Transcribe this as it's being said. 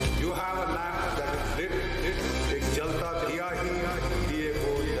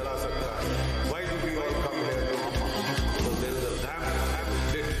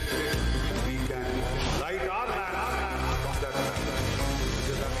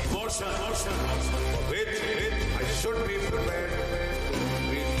for which I should be prepared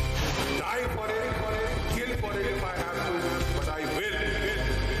to die for it, kill for it if I have to, but I will.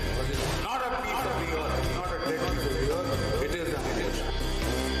 Because it's not a piece of the earth, it's not a dead piece of the earth, it is the highest.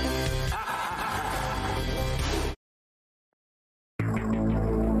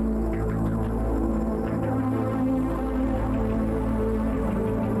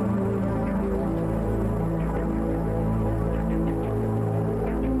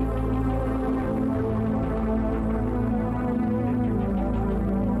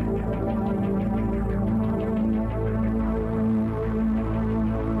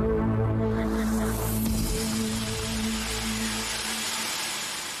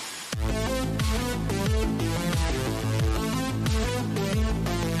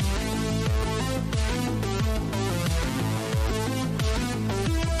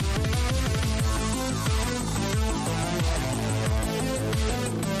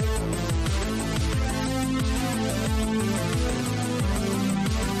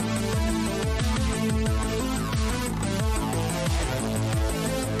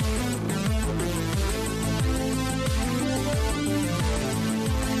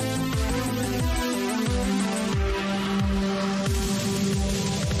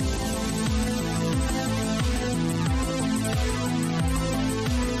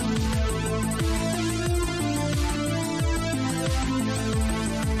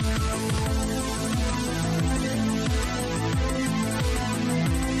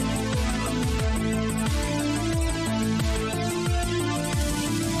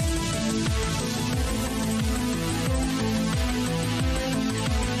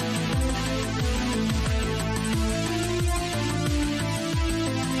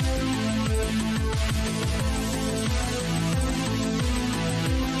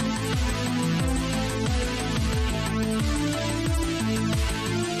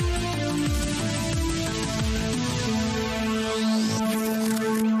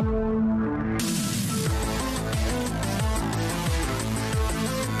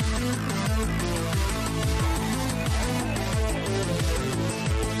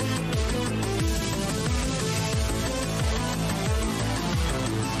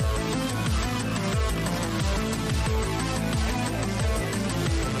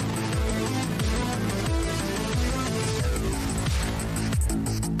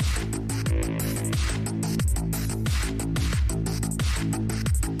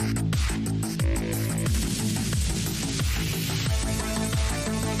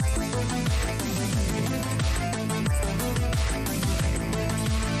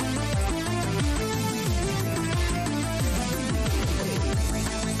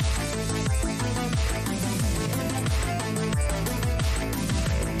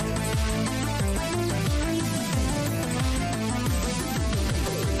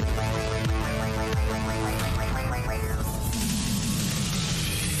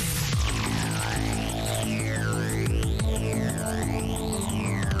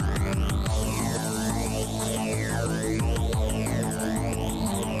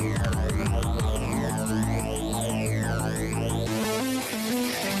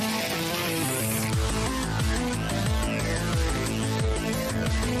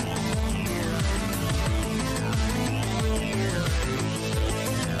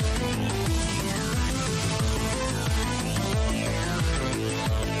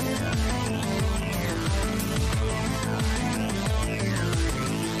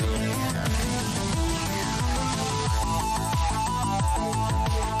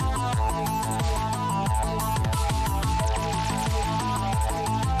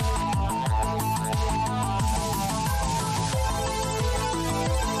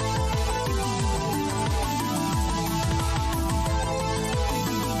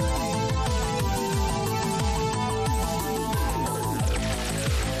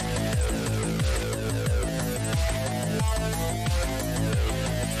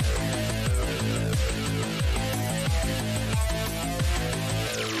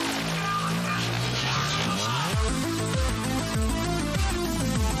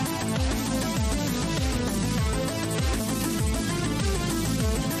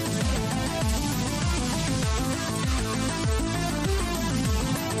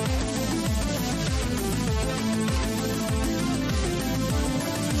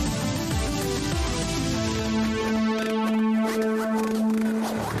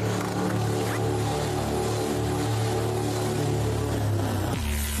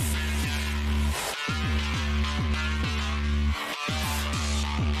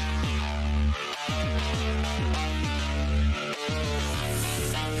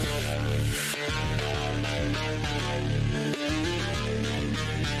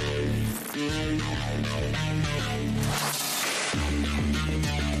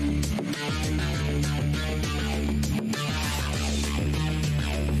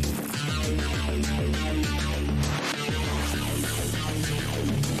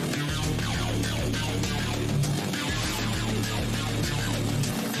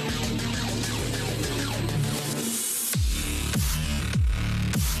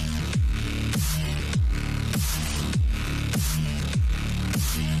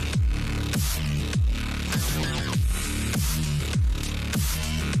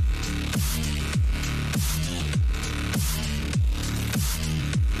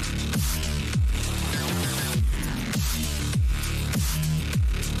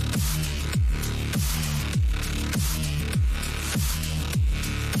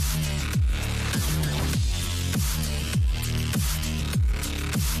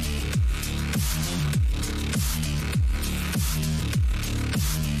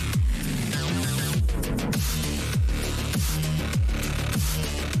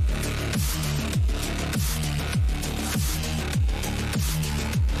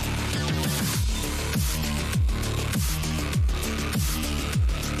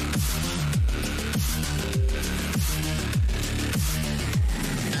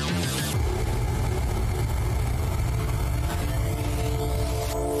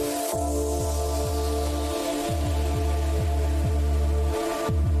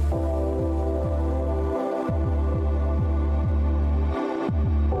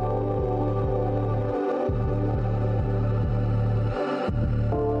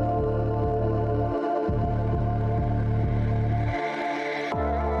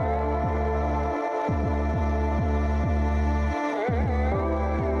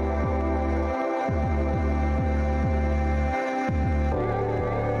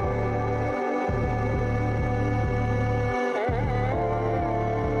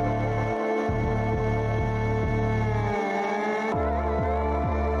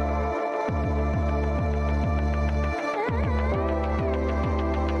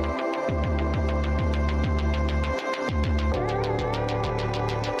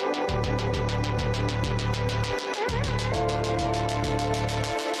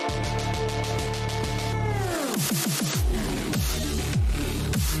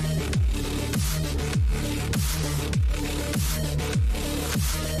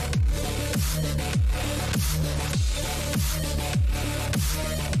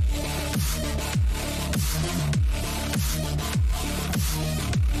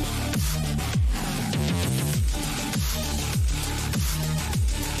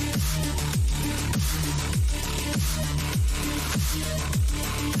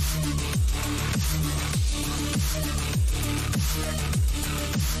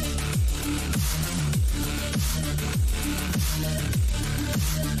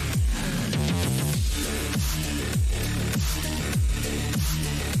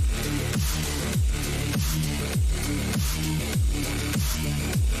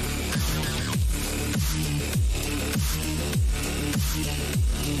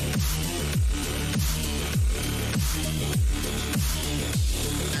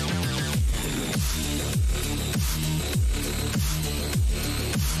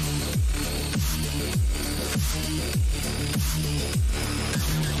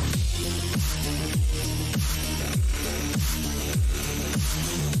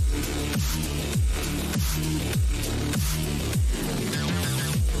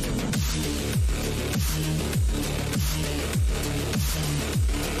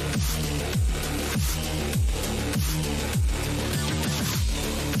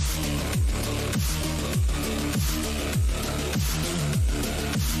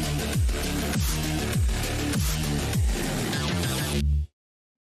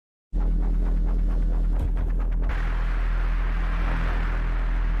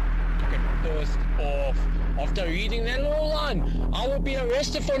 one, I will be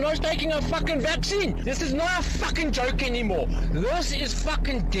arrested for not taking a fucking vaccine. This is not a fucking joke anymore. This is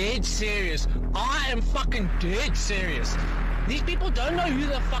fucking dead serious. I am fucking dead serious. These people don't know who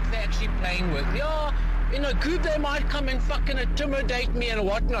the fuck they're actually playing with. Yeah, in a group they might come and fucking intimidate me and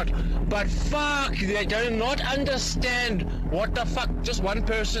whatnot, but fuck, they do not understand what the fuck just one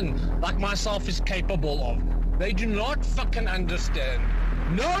person like myself is capable of. They do not fucking understand.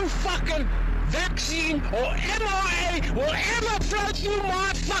 No fucking vaccine or MRA will ever flow through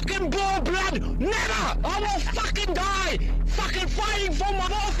my fucking blood. Never! I will fucking die fucking fighting for my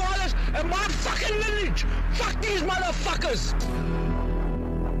forefathers and my fucking lineage. Fuck these motherfuckers!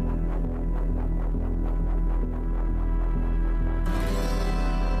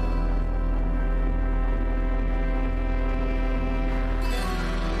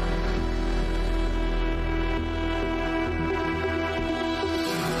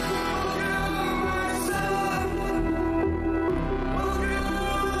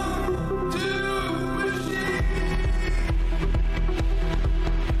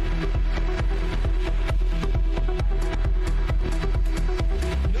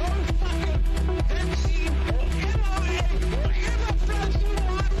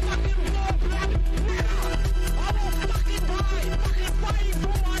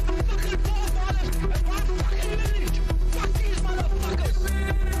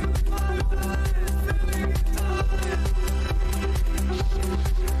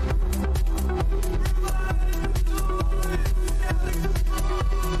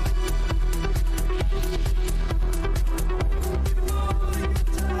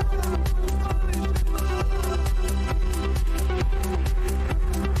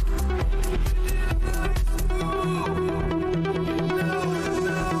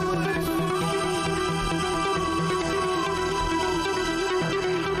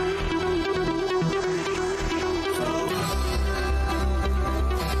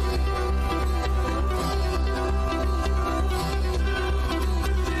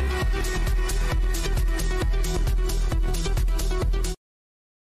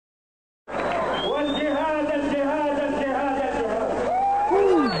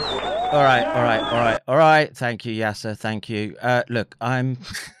 All right. Thank you, Yasser. Thank you. Look, I'm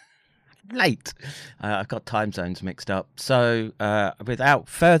late. I've got time zones mixed up. So without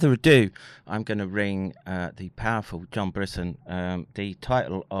further ado, I'm going to ring the powerful John Brisson. The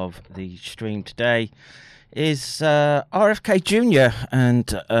title of the stream today is RFK Jr. and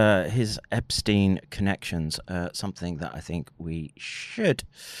his Epstein connections, something that I think we should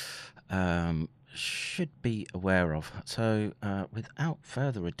be aware of. So without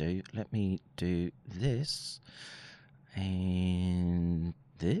further ado, let me do this and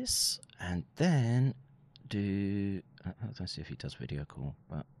this, and then do let's see if he does video call,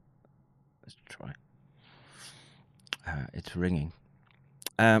 but let's try. It's ringing.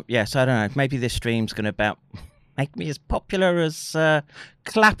 Yes, I don't know, maybe this stream's gonna about make me as popular as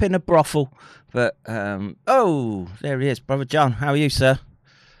clap in a brothel, but oh, there he is. Brother John, how are you, sir?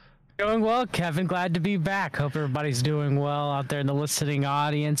 Doing well, Kevin. Glad to be back. Hope everybody's doing well out there in the listening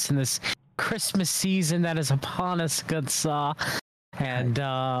audience in this Christmas season that is upon us, good saw. And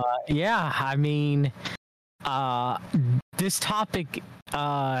yeah, I mean, this topic,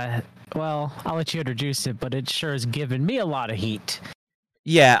 well, I'll let you introduce it, but it sure has given me a lot of heat.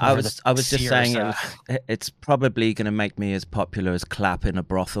 Yeah, I was just saying it's probably going to make me as popular as clap in a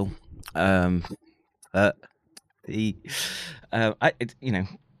brothel.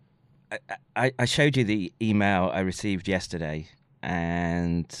 I showed you the email I received yesterday,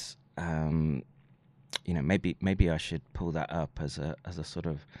 and maybe I should pull that up as a sort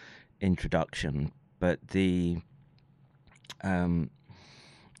of introduction. But a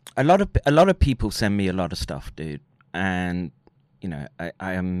lot of people send me a lot of stuff, dude, and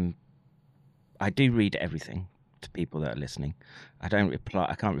I do read everything to people that are listening. I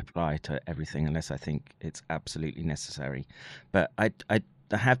can't reply to everything unless I think it's absolutely necessary. But I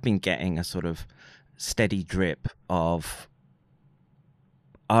have been getting a sort of steady drip of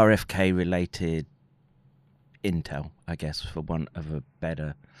RFK related intel, I guess, for want of a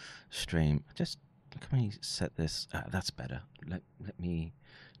better stream. Just can we set this? That's better. Let me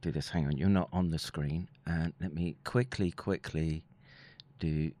do this. Hang on, you're not on the screen, and let me quickly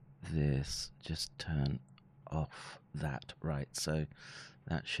do this. Just turn off that. Right, so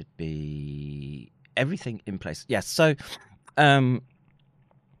that should be everything in place. Yes. So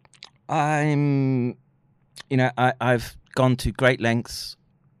I've gone to great lengths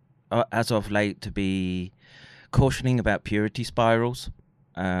as of late to be cautioning about purity spirals.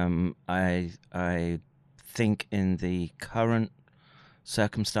 I think in the current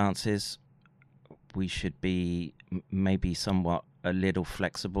circumstances we should be maybe somewhat a little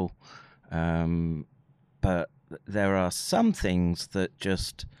flexible, but there are some things that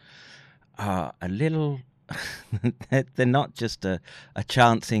just are a little. They're not just a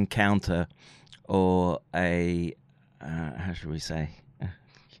chance encounter or a how should we say?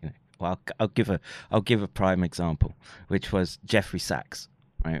 Well, I'll give a prime example, which was Jeffrey Sachs.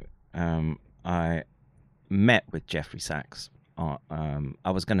 Right, I met with Jeffrey Sachs. I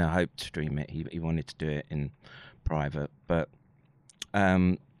was going to hope to stream it. He wanted to do it in private, but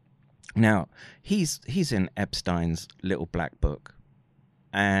now he's in Epstein's little black book,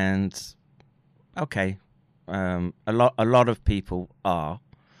 and okay, a lot of people are,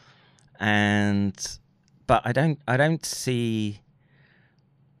 but I don't see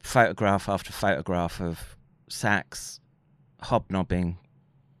photograph after photograph of Sachs hobnobbing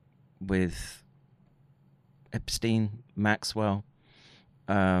with Epstein, Maxwell,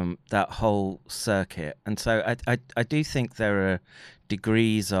 that whole circuit. And so I do think there are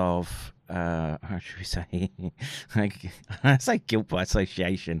degrees of how should we say, I say guilt by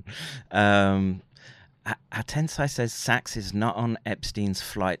association. Atensai says Sachs is not on Epstein's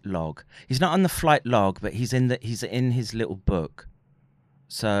flight log. He's not on the flight log, but he's in his little book.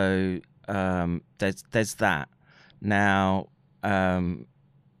 So there's that. Now, well,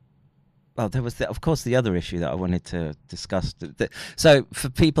 there was of course the other issue that I wanted to discuss. So for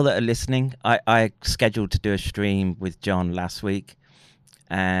people that are listening, I scheduled to do a stream with John last week,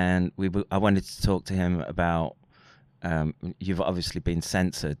 and I wanted to talk to him about. You've obviously been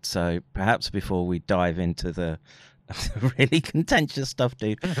censored, so perhaps before we dive into the really contentious stuff,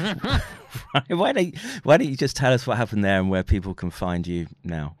 dude, why don't you just tell us what happened there and where people can find you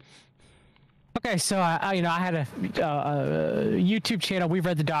now? Okay, so I had a YouTube channel. We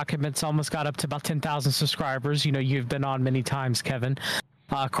read the documents. Almost got up to about 10,000 subscribers. You've been on many times, Kevin.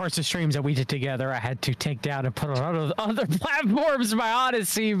 Of course, the streams that we did together, I had to take down and put on other platforms by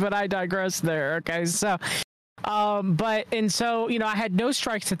Odyssey, but I digress there. Okay, so. I had no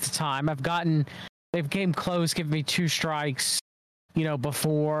strikes at the time. They've came close, given me 2 strikes,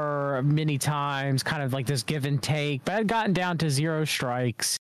 before many times, kind of like this give and take, but I'd gotten down to 0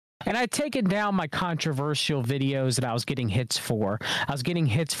 strikes. And I'd taken down my controversial videos that I was getting hits for. I was getting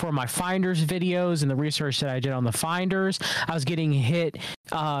hits for my Finders videos and the research that I did on the Finders. I was getting hit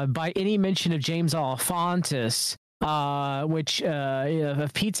by any mention of James Alefantis, which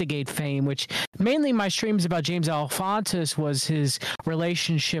of Pizzagate fame, which mainly my streams about James Alefantis was his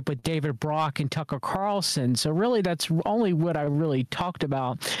relationship with David Brock and Tucker Carlson. So really, that's only what I really talked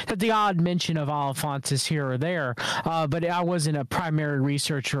about. That the odd mention of Alefantis here or there, but I wasn't a primary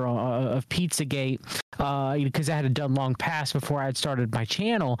researcher of Pizzagate because I had done long past before I had started my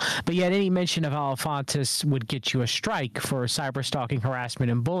channel. But yet, any mention of Alefantis would get you a strike for cyber stalking,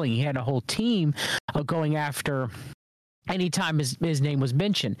 harassment, and bullying. He had a whole team going after anytime his name was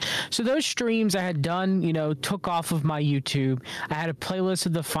mentioned. So those streams I had done, took off of my YouTube. I had a playlist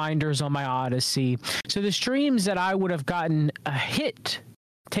of the Finders on my Odyssey. So the streams that I would have gotten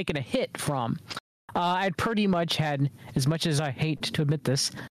taken a hit from, I'd pretty much had, as much as I hate to admit this,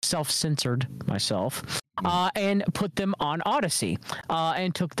 self-censored myself. And put them on Odyssey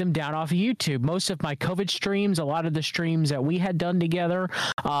and took them down off of YouTube. Most of my COVID streams, a lot of the streams that we had done together,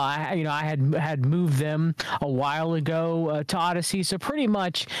 I had moved them a while ago to Odyssey. So pretty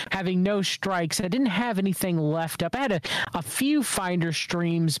much having no strikes, I didn't have anything left up. I had a few Finder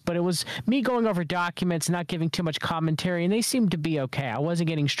streams, but it was me going over documents, not giving too much commentary, and they seemed to be okay. I wasn't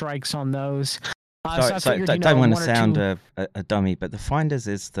getting strikes on those. So I figured, don't want to sound a dummy, but the Finders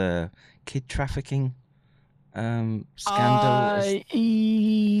is the kid trafficking scandal.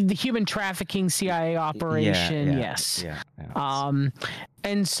 The human trafficking CIA operation, yes.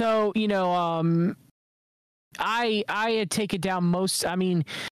 And so I had taken down most. I mean,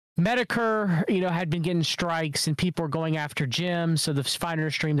 Medicare, had been getting strikes and people were going after Jim. So the Finder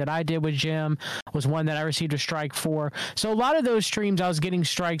stream that I did with Jim was one that I received a strike for. So a lot of those streams I was getting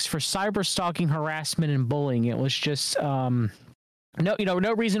strikes for cyber stalking, harassment, and bullying. It was just no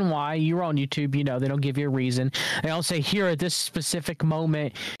reason why. You're on YouTube, they don't give you a reason. They don't say, here at this specific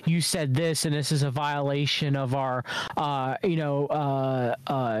moment you said this and this is a violation of our terms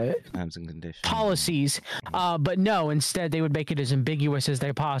and conditions policies. But no, instead they would make it as ambiguous as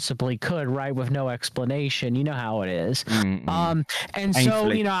they possibly could, right, with no explanation. You know how it is. And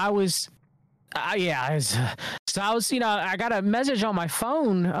Painfully. So I was I got a message on my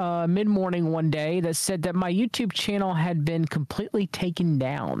phone mid-morning one day that said that my YouTube channel had been completely taken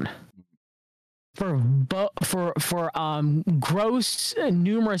down for gross,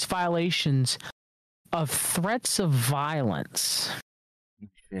 numerous violations of threats of violence.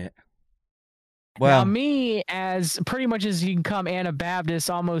 Shit. Well, now, me, as pretty much as you can come, Anabaptist,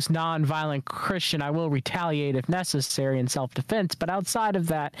 almost non-violent Christian, I will retaliate if necessary in self-defense. But outside of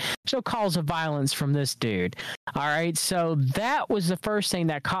that, no calls of violence from this dude. All right, so that was the first thing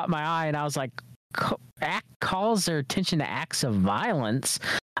that caught my eye, and I was like, calls their attention to acts of violence.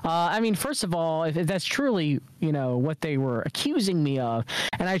 I mean, first of all, if that's truly, what they were accusing me of,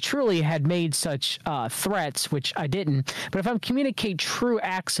 and I truly had made such threats, which I didn't, but if I'm communicate true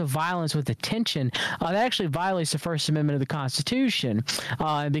acts of violence with intention, that actually violates the First Amendment of the Constitution.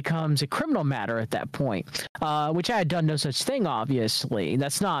 It becomes a criminal matter at that point, which I had done no such thing, obviously.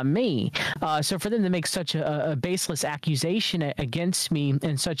 That's not me. So for them to make such a baseless accusation against me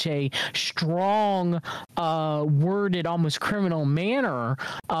in such a strong, worded, almost criminal manner,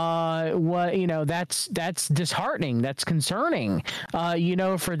 that's disheartening. That's concerning.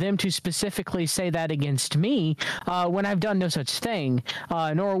 For them to specifically say that against me, when I've done no such thing,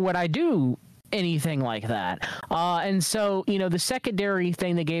 nor would I do anything like that. And so, the secondary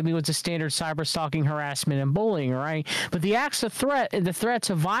thing they gave me was the standard cyber stalking, harassment, and bullying, right? But the acts of the threats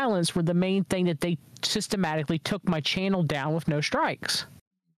of violence were the main thing that they systematically took my channel down with no strikes.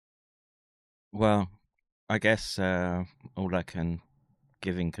 Well, I guess all I can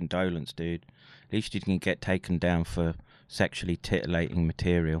give in condolence, dude. At least you can get taken down for sexually titillating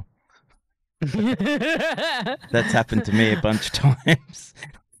material. That's happened to me a bunch of times.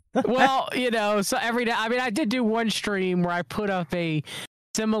 Well, so every day, I mean, I did do one stream where I put up a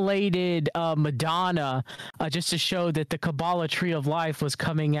simulated Madonna just to show that the Kabbalah Tree of Life was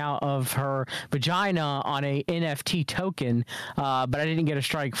coming out of her vagina on a NFT token, but I didn't get a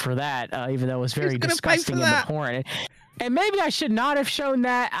strike for that, even though it was very disgusting and abhorrent. And maybe I should not have shown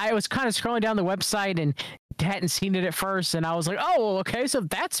that. I was kind of scrolling down the website and hadn't seen it at first, and I was like, oh, okay, so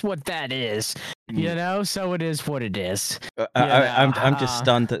that's what that is. So it is what it is. I'm just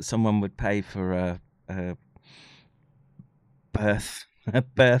stunned that someone would pay for a birth.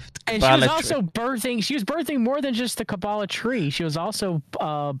 And she was also birthing. She was birthing more than just the Kabbalah tree. She was also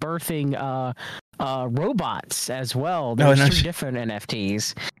birthing robots as well. There's three different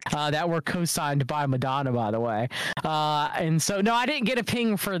NFTs that were co-signed by Madonna, by the way. And so, no, I didn't get a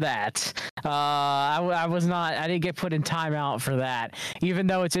ping for that. I didn't get put in timeout for that. Even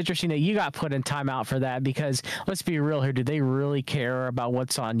though it's interesting that you got put in timeout for that, because let's be real here. Do they really care about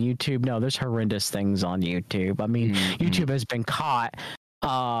what's on YouTube? No, there's horrendous things on YouTube. I mean, YouTube has been caught,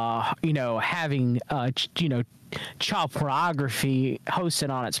 having, child pornography hosted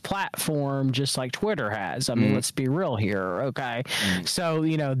on its platform, just like Twitter has. I mean, let's be real here, okay? So,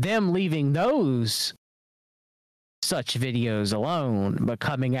 them leaving those such videos alone, but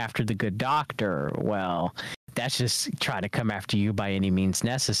coming after the good doctor, well, that's just trying to come after you by any means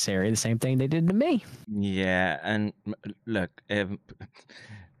necessary. The same thing they did to me. Yeah, and look,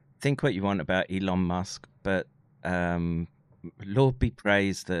 think what you want about Elon Musk, but Lord be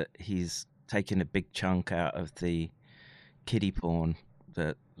praised that he's taken a big chunk out of the kiddie porn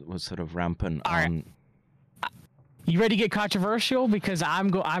that was sort of rampant on. Right. You ready to get controversial? Because I'm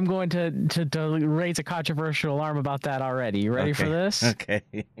going to raise a controversial alarm about that already. You ready for this? Okay.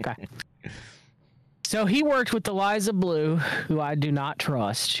 So he worked with Eliza Blue, who I do not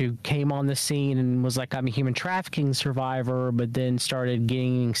trust, who came on the scene and was like, I'm a human trafficking survivor, but then started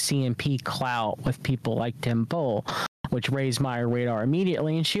getting CMP clout with people like Tim Pool, which raised my radar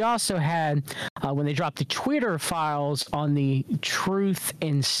immediately. And she also had, when they dropped the Twitter files on the Truth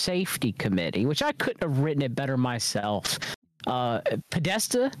and Safety Committee, which I couldn't have written it better myself.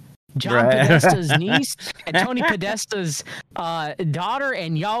 Podesta, John Podesta's niece, and Tony Podesta's daughter,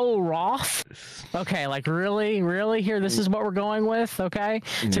 and Yoel Roth. Okay, like really? Here, this is what we're going with, okay?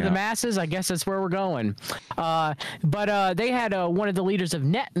 To the masses, I guess that's where we're going. But they had one of the leaders of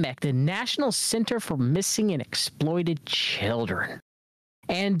NetMech, the National Center for Missing and Exploited Children.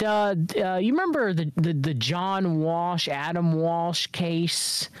 And you remember the John Walsh, Adam Walsh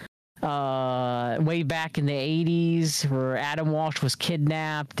case? Way back in the 80s, where Adam Walsh was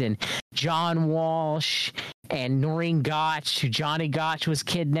kidnapped, and John Walsh and Noreen Gotch, who Johnny Gotch was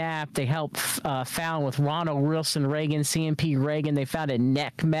kidnapped. They helped found with Ronald Wilson Reagan, CMP Reagan. They found a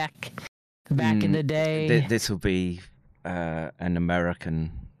NECMEC back in the day. This will be an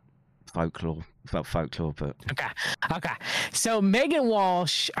American folklore, but okay. So Megan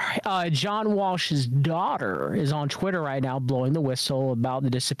Walsh, John Walsh's daughter, is on Twitter right now blowing the whistle about the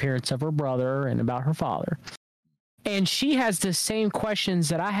disappearance of her brother and about her father. And she has the same questions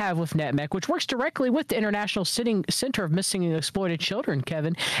that I have with NetMech, which works directly with the International Center of Missing and Exploited Children,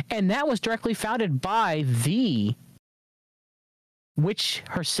 Kevin. And that was directly founded by the witch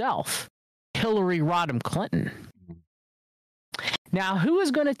herself, Hillary Rodham Clinton. Now, who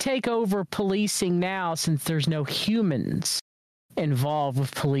is going to take over policing now since there's no humans involved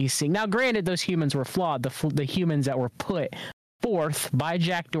with policing? Now, granted, those humans were flawed. The humans that were put forth by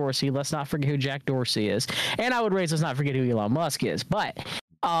Jack Dorsey. Let's not forget who Jack Dorsey is. And I would raise, let's not forget who Elon Musk is. But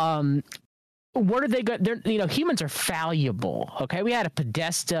where do they go? Humans are fallible. Okay, we had a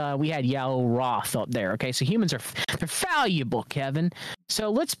Podesta, we had Yellow Roth up there. Okay, so humans they're fallible, Kevin.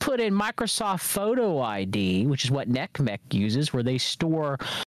 So let's put in Microsoft Photo ID, which is what NECMEC uses, where they store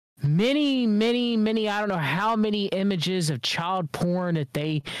many, I don't know how many images of child porn that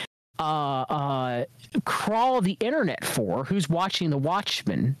they crawl the internet for. Who's watching The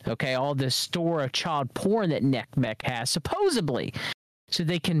Watchmen? Okay, all this store of child porn that NECMEC has, supposedly, so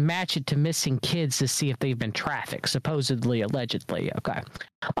they can match it to missing kids to see if they've been trafficked, supposedly, allegedly. Okay,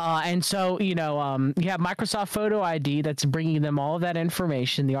 and so you have Microsoft Photo ID that's bringing them all of that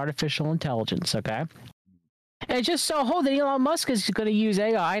information, the artificial intelligence. Okay. And it just so hold that Elon Musk is going to use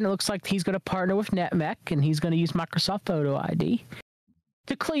AI, and it looks like he's going to partner with NetMech, and he's going to use Microsoft Photo ID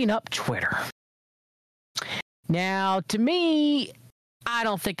to clean up Twitter. Now, to me, I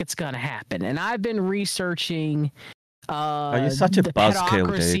don't think it's going to happen. And I've been researching you're such a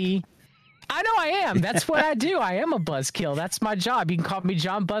buzzkill, dude. I know I am. That's what I do. I am a buzzkill. That's my job. You can call me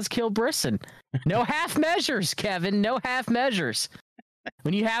John Buzzkill Brisson. No half measures, Kevin. No half measures.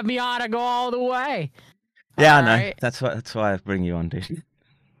 When you have me on, I go all the way. Yeah, all I know. right? That's why I bring you on, dude.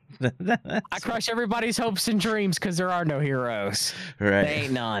 I crush everybody's hopes and dreams because there are no heroes. Right. There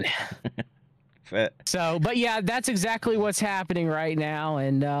ain't none. But yeah, that's exactly what's happening right now.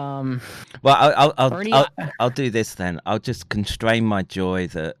 And well, I'll do this then. I'll just constrain my joy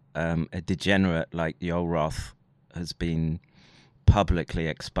that a degenerate like Yoel Roth has been publicly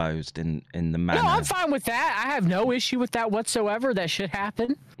exposed in the manner. No, I'm fine with that. I have no issue with that whatsoever. That should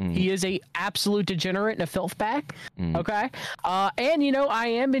happen. He is a absolute degenerate and a filth bag. Okay. And I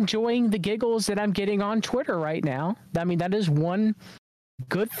am enjoying the giggles that I'm getting on Twitter right now. I mean, that is one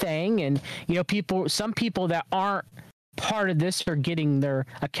good thing. And some people that aren't part of this are getting their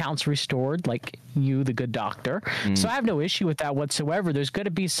accounts restored, like you, the good doctor. So I have no issue with that whatsoever. There's going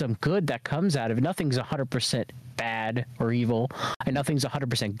to be some good that comes out of it. Nothing's 100% bad or evil, and nothing's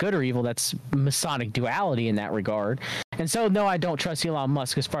 100% good or evil. That's Masonic duality in that regard. And so, no, I don't trust Elon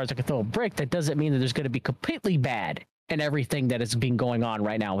Musk as far as I can throw a brick. That doesn't mean that there's going to be completely bad in everything that has been going on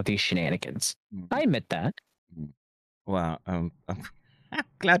right now with these shenanigans. I admit that. Wow. I'm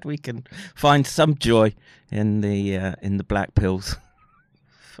glad we can find some joy in the black pills.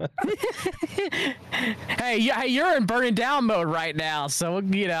 Hey, you're in burning down mode right now, so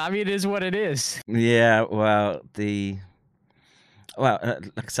it is what it is. Yeah, well, like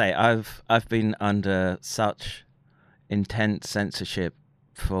I say, I've been under such intense censorship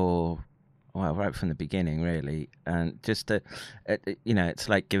right from the beginning, really, and just it's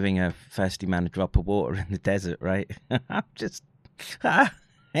like giving a thirsty man a drop of water in the desert, right? I'm just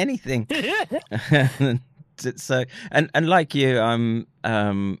anything. So and like you,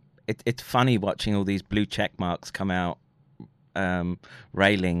 it's funny watching all these blue check marks come out,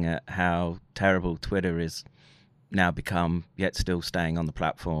 railing at how terrible Twitter is now become, yet still staying on the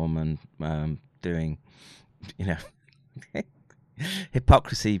platform and doing,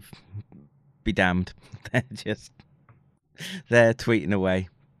 hypocrisy be damned. They're tweeting away,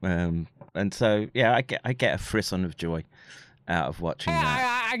 and so yeah, I get a frisson of joy out of watching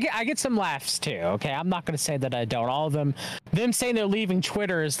that. I get some laughs too. Okay, I'm not going to say that I don't. All of them saying they're leaving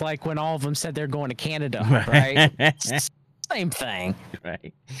Twitter is like when all of them said they're going to Canada, right? Same thing,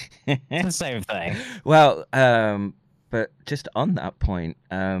 right? It's the same thing. Well, but just on that point,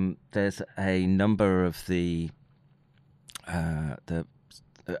 there's a number of the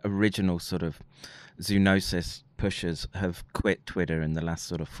original sort of zoonosis pushers have quit Twitter in the last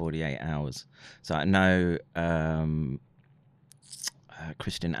sort of 48 hours. So I know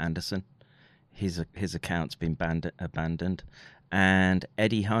Christian Anderson, his account's been abandoned, and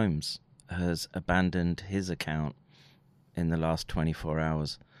Eddie Holmes has abandoned his account in the last 24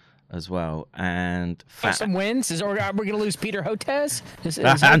 hours as well. And some wins? Are we going to lose Peter Hotez? Is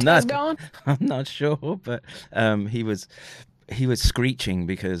Hotez gone? I'm not sure, but he was screeching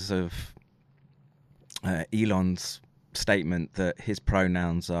because of Elon's statement that his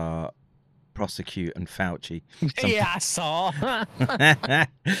pronouns are prosecute and Fauci. Yeah, I saw.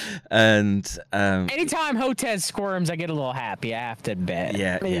 And anytime Hotez squirms, I get a little happy, I have to admit.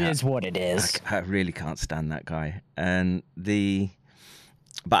 Yeah, it is what it is. I really can't stand that guy.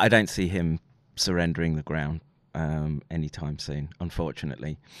 But I don't see him surrendering the ground anytime soon,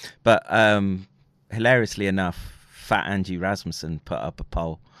 unfortunately. But hilariously enough, Fat Angie Rasmussen put up a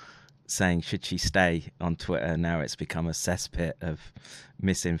poll saying should she stay on Twitter. Now it's become a cesspit of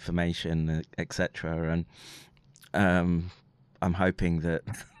misinformation, etc. And I'm hoping that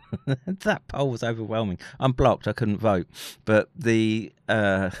that poll was overwhelming. I'm blocked. I couldn't vote. But the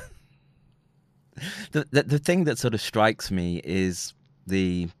thing that sort of strikes me is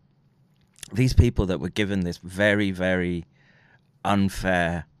these people that were given this very, very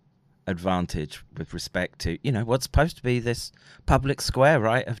unfair advantage with respect to, you know, what's supposed to be this public square,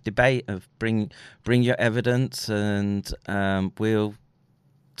 right, of debate, of bring your evidence, and we'll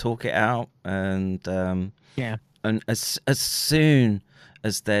talk it out, and and as soon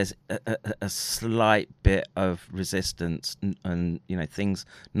as there's a slight bit of resistance and you know, things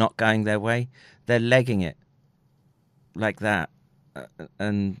not going their way, they're legging it like that.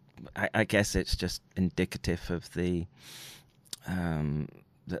 And I guess it's just indicative of the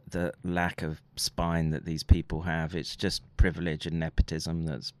lack of spine that these people have. It's just privilege and nepotism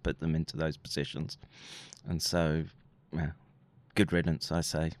that's put them into those positions. And so, yeah, good riddance, I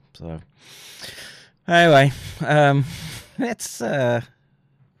say. So, anyway, let's,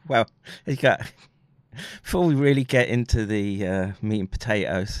 well, you got, before we really get into the meat and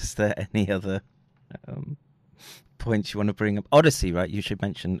potatoes, is there any other points you want to bring up? Odyssey, right? You should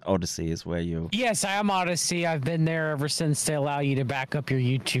mention Odyssey is where you're... Yes, I am Odyssey. I've been there ever since they allow you to back up your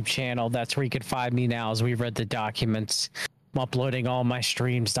YouTube channel. That's where you can find me now as we read the documents. I'm uploading all my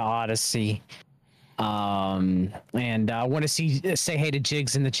streams to Odyssey. And I want to say hey to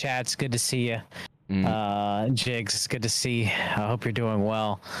Jigs in the chat. It's good to see you. Jigs, it's good to see. I hope you're doing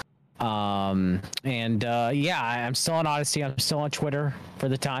well. Yeah, I'm still on Odyssey. I'm still on Twitter for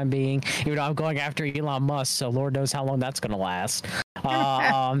the time being. Even though I'm going after Elon Musk, so Lord knows how long that's going to last. So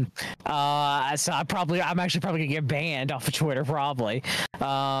I'm actually probably gonna get banned off of Twitter probably.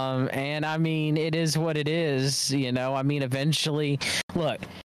 And I mean, it is what it is. You know, I mean, eventually, look,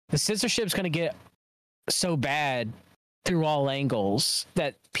 the censorship's going to get so bad through all angles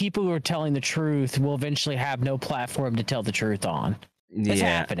that people who are telling the truth will eventually have no platform to tell the truth on. It's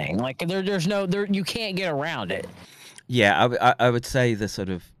happening. Like there's no, you can't get around it. Yeah, I would say the sort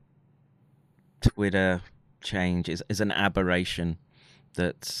of Twitter change is an aberration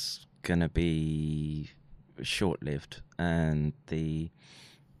that's gonna be short-lived, and the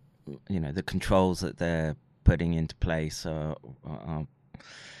controls that they're putting into place are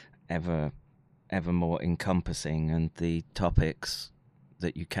ever more encompassing, and the topics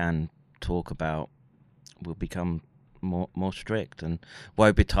that you can talk about will become more strict, and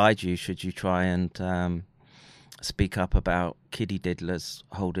woe betide you should you try and speak up about kiddie diddlers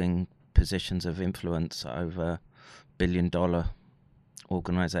holding positions of influence over billion-dollar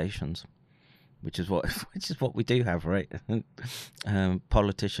organizations, which is what we do have, right?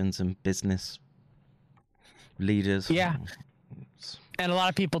 Politicians and business leaders. Yeah. And a lot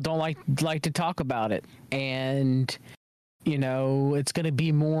of people don't like to talk about it, and you know, it's going to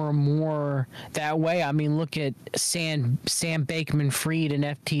be more and more that way. I mean, look at Sam Bankman-Fried and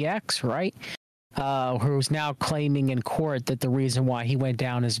FTX, right? Who's now claiming in court that the reason why he went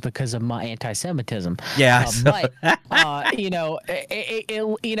down is because of my anti-Semitism. Yeah, but you know,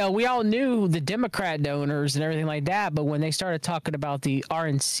 we all knew the Democrat donors and everything like that, but when they started talking about the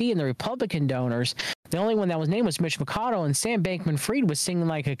RNC and the Republican donors, the only one that was named was Mitch McConnell, and Sam Bankman-Fried was singing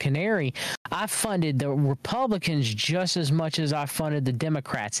like a canary. I funded the Republicans just as much as I funded the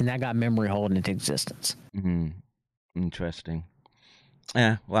Democrats, and that got memory hold into existence. Mm-hmm. Interesting.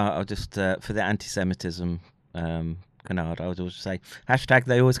 Yeah, well, I'll just, for the anti-Semitism canard, I would always say, hashtag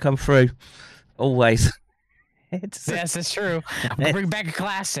they always come through. Always. Yes, that's true. Bring back a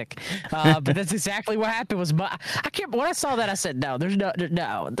classic. But that's exactly what happened. When I saw that, I said, no,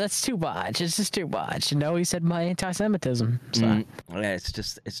 no, that's too much. It's just too much. You know, he said my anti-Semitism. So. Yeah, it's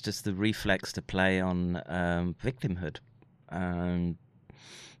just the reflex to play on victimhood.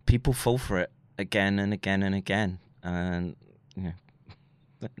 People fall for it again and again and again. And, you know,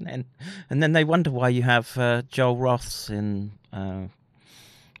 and then they wonder why you have Joel Roths in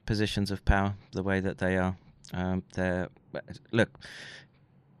positions of power the way that they are. Look,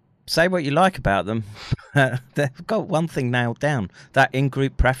 say what you like about them. They've got one thing nailed down: that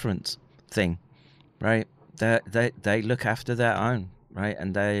in-group preference thing, right? They look after their own, right?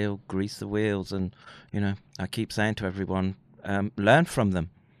 And they'll grease the wheels. And you know, I keep saying to everyone, learn from them,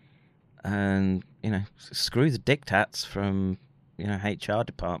 and you know, screw the diktats from HR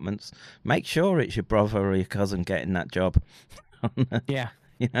departments. Make sure it's your brother or your cousin getting that job. Yeah,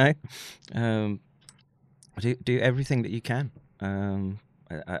 you know. Do everything that you can.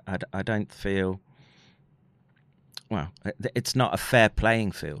 I don't feel... Well, it's not a fair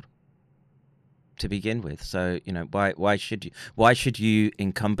playing field to begin with. So why should you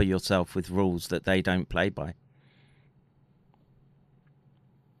encumber yourself with rules that they don't play by?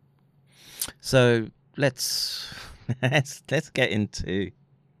 So let's get into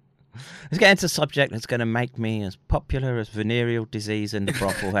a subject that's going to make me as popular as venereal disease in the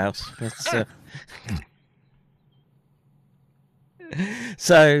brothel house.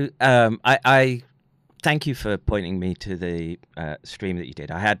 So I thank you for pointing me to the stream that you did.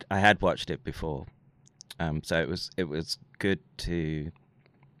 I had watched it before, so it was good to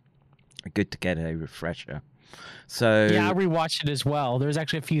get a refresher. So yeah, I rewatched it as well. There's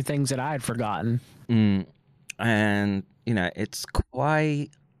actually a few things that I had forgotten. And it's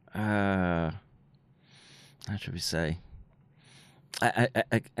quite how should we say?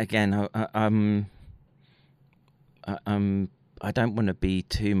 Again, I don't want to be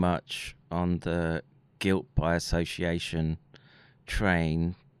too much on the guilt by association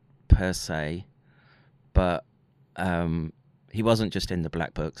train per se, but he wasn't just in the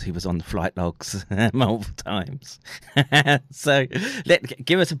black books; he was on the flight logs multiple times. So,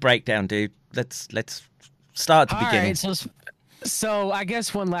 give us a breakdown, dude. Let's start at the beginning. Right, so I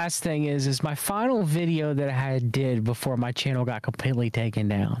guess one last thing is my final video that I did before my channel got completely taken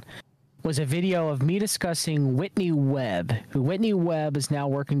down was a video of me discussing Whitney Webb, who Whitney Webb is now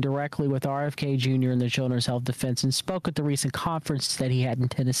working directly with RFK Jr. in the Children's Health Defense and spoke at the recent conference that he had in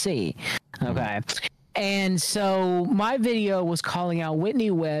Tennessee. Okay. And so my video was calling out Whitney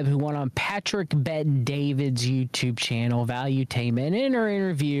Webb, who went on Patrick Bet-David's YouTube channel, Valuetainment. And in her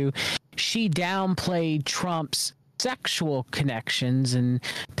interview, she downplayed Trump's sexual connections and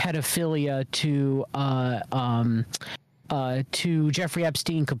pedophilia to Jeffrey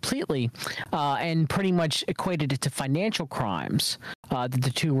Epstein completely, and pretty much equated it to financial crimes that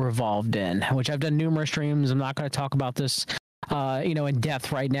the two were involved in, which I've done numerous streams. I'm not going to talk about this in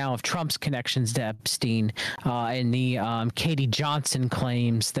depth right now of Trump's connections to Epstein and the Katie Johnson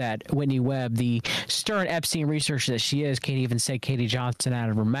claims that Whitney Webb, the stern Epstein researcher that she is, can't even say Katie Johnson out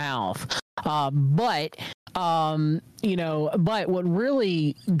of her mouth. But what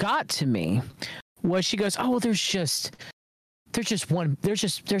really got to me was she goes, "Oh, there's just one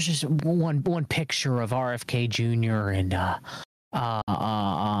picture of RFK Jr.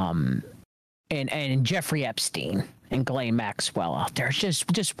 and Jeffrey Epstein and Ghislaine Maxwell out there.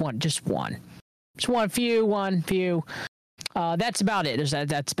 Just one. Few. That's about it.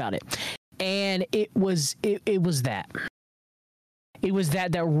 That's about it." And it was that. It was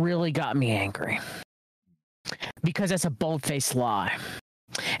that really got me angry, because that's a bold-faced lie.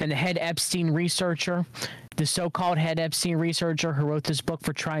 And the head Epstein researcher, the so-called head Epstein researcher who wrote this book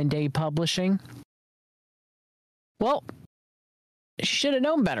for Trine Day Publishing, well, she should have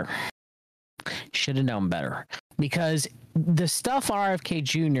known better. Because the stuff RFK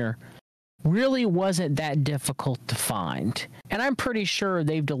Jr. really wasn't that difficult to find. And I'm pretty sure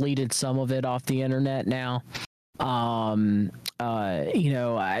they've deleted some of it off the internet now.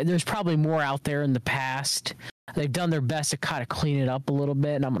 There's probably more out there in the past. They've done their best to kind of clean it up a little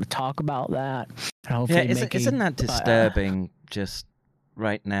bit, and I'm going to talk about that. Isn't that disturbing? Just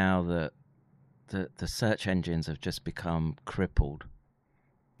right now that the search engines have just become crippled,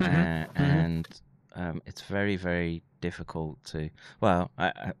 and it's very, very difficult to. Well,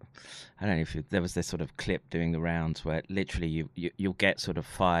 I don't know if there was this sort of clip doing the rounds where literally you'll get sort of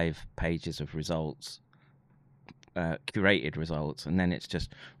 5 pages of results. Curated results, and then it's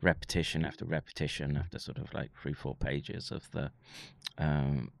just repetition after repetition after sort of like 3-4 pages of the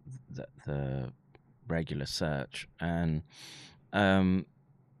regular search. And the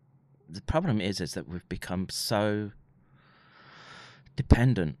problem is that we've become so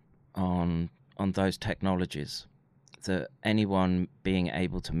dependent on those technologies that anyone being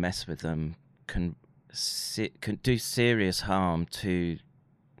able to mess with them can do serious harm to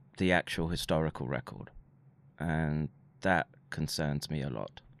the actual historical record. And that concerns me a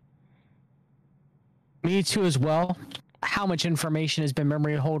lot. Me too as well. How much information has been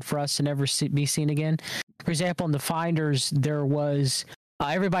memory hold for us to never be seen again? For example, in the finders, there was...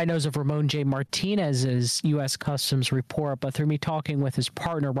 everybody knows of Ramon J. Martinez's U.S. Customs report, but through me talking with his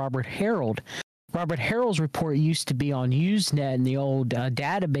partner, Robert Harold Harold's report used to be on Usenet and the old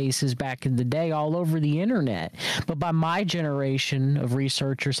databases back in the day all over the internet. But by my generation of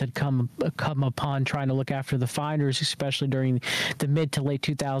researchers had come upon trying to look after the finders, especially during the mid to late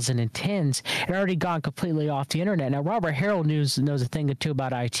 2010s, it had already gone completely off the internet. Now, Robert Harold knows a thing or two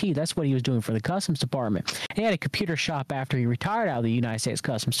about IT. That's what he was doing for the Customs Department. He had a computer shop after he retired out of the United States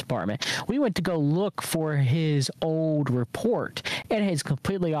Customs Department. We went to go look for his old report, and it's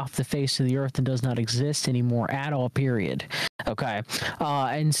completely off the face of the earth and does does not exist anymore at all, period. Okay.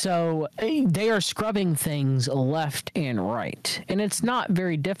 And so they are scrubbing things left and right, and it's not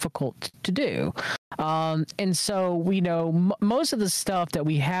very difficult to do. And so we know most of the stuff that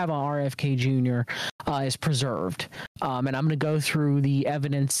we have on RFK Jr. Is preserved. And I'm going to go through the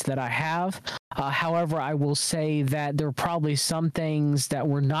evidence that I have. However, I will say that there are probably some things that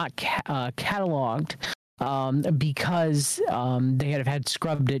were not cataloged because they had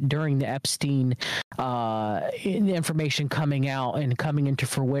scrubbed it during the Epstein information coming out and coming into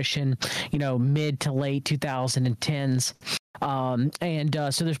fruition, mid to late 2010s.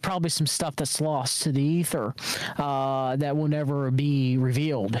 So there's probably some stuff that's lost to the ether that will never be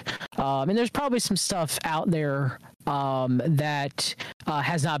revealed. And there's probably some stuff out there that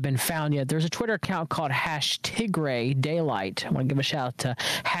has not been found yet. There's a Twitter account called #TigreDaylight. I want to give a shout out to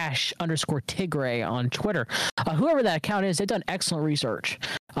 #_Tigray on Twitter. Whoever that account is, they've done excellent research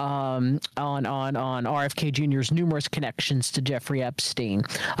on RFK Jr.'s numerous connections to Jeffrey Epstein,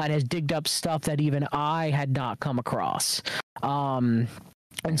 and has digged up stuff that even I had not come across. And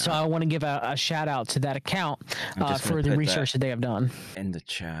so I want to give a shout out to that account for the research that they have done. In the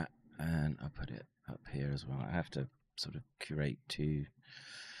chat, and I'll put it up here as well. I have to sort of curate 2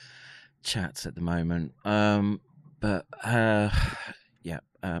 chats at the moment. The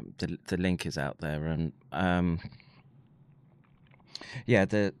link is out there, and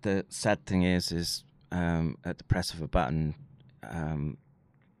the sad thing is at the press of a button,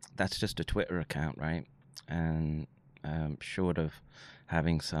 that's just a Twitter account, right? And short of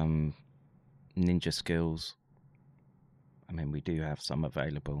having some ninja skills, I mean, we do have some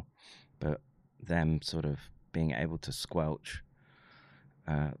available, but them sort of being able to squelch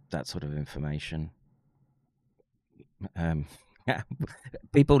that sort of information.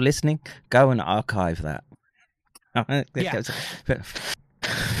 People listening, go and archive that.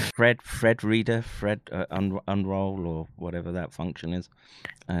 Fred Reader, Unroll, or whatever that function is,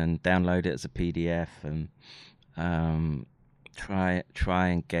 and download it as a PDF, and try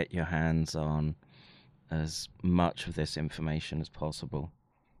and get your hands on as much of this information as possible.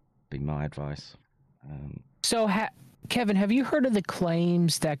 Be my advice. Kevin, have you heard of the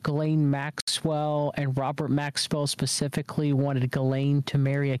claims that Ghislaine Maxwell and Robert Maxwell specifically wanted Ghislaine to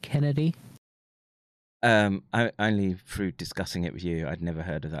marry a Kennedy? Only through discussing it with you. I'd never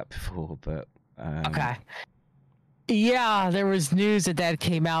heard of that before, but okay. Yeah, there was news that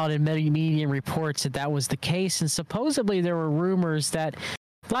came out in many media reports that was the case, and supposedly there were rumors that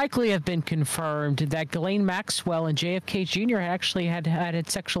likely have been confirmed that Ghislaine Maxwell and JFK Jr. actually had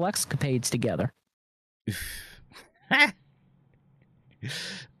sexual escapades together.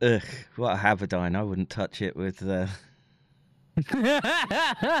 Ugh, what a haberdine. I wouldn't touch it with do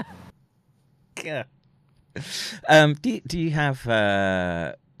you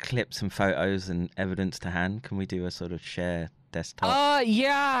have clips and photos and evidence to hand? Can we do a sort of share desktop?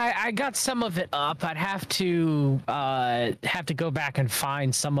 Yeah, I got some of it up. I'd have to go back and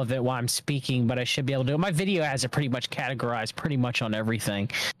find some of it while I'm speaking, but I should be able to. My video has it pretty much categorized pretty much on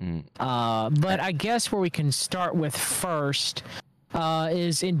everything. But I guess where we can start with first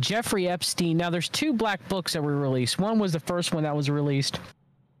is in Jeffrey Epstein. Now, there's 2 black books that were released. One was the first one that was released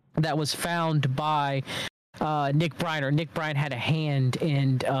that was found by Nick Bryant, or Nick Bryant had a hand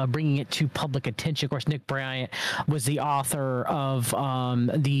in bringing it to public attention. Of course, Nick Bryant was the author of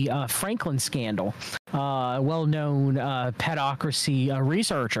the Franklin scandal, well-known pedocracy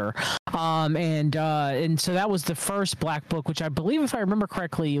researcher, and so that was the first black book, which I believe, if I remember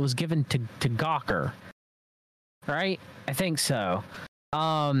correctly, it was given to Gawker, right? I think so.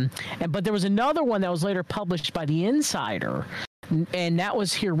 But there was another one that was later published by The Insider, and that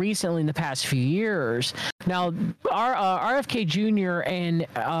was here recently in the past few years. Now, RFK Jr.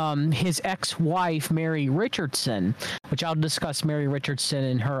 and his ex-wife, Mary Richardson, which I'll discuss Mary Richardson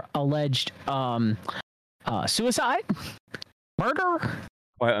and her alleged suicide, murder,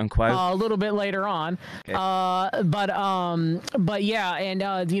 quote unquote, a little bit later on. Okay. But yeah, and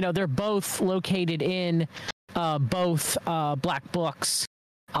they're both located in both black books.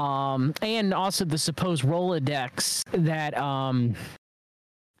 And also the supposed Rolodex that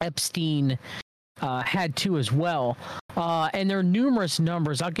Epstein had too as well. And there are numerous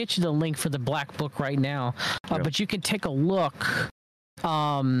numbers. I'll get you the link for the black book right now. But you can take a look.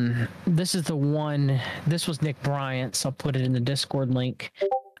 This is the one. This was Nick Bryant's. I'll put it in the Discord link.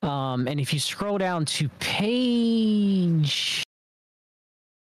 And if you scroll down to page...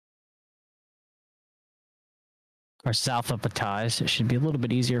 or self-appetized. It should be a little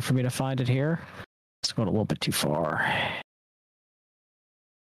bit easier for me to find it here. It's going a little bit too far.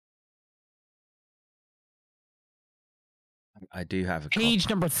 I do have a page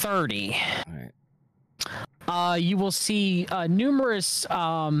number 30. Right. You will see numerous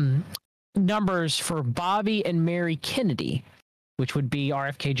numbers for Bobby and Mary Kennedy, which would be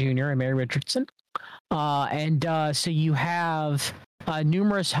RFK Jr. and Mary Richardson. So you have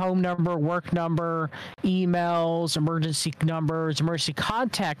numerous home number, work number, emails, emergency numbers, emergency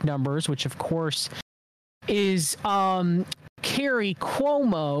contact numbers, which of course is Carrie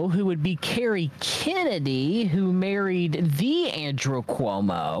Cuomo, who would be Carrie Kennedy, who married the Andrew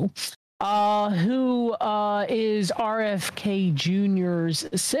Cuomo, who is RFK Jr.'s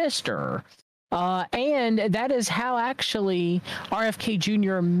sister. And that is how actually RFK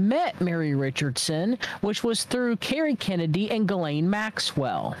Jr. met Mary Richardson, which was through Carrie Kennedy and Ghislaine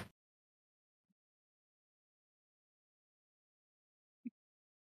Maxwell.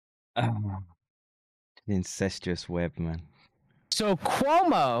 Incestuous web, man. So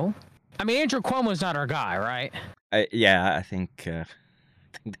Cuomo, I mean, Andrew Cuomo is not our guy, right? Yeah, I think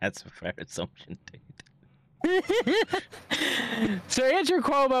that's a fair assumption, dude. So Andrew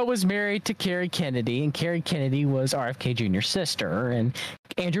Cuomo was married to Carrie Kennedy, and Carrie Kennedy was RFK Jr.'s sister. And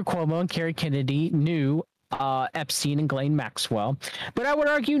Andrew Cuomo and Carrie Kennedy knew Epstein and Ghislaine Maxwell, but I would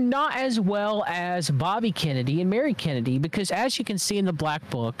argue not as well as Bobby Kennedy and Mary Kennedy, because as you can see in the Black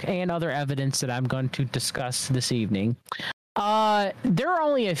Book and other evidence that I'm going to discuss this evening, there are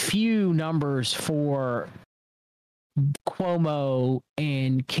only a few numbers for Cuomo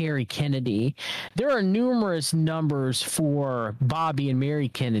and Carrie Kennedy. There are numerous numbers for Bobby and Mary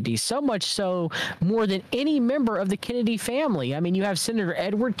Kennedy, so much so more than any member of the Kennedy family. I mean, you have Senator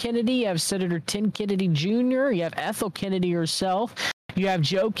Edward Kennedy, you have Senator Tim Kennedy Jr., you have Ethel Kennedy herself, you have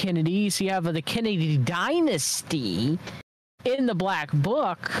Joe Kennedy, so you have the Kennedy dynasty in the Black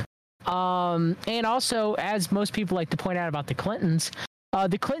Book. And also, as most people like to point out about the Clintons,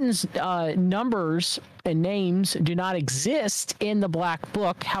 numbers and names do not exist in the Black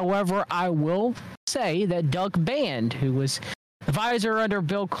Book. However, I will say that Doug Band, who was advisor under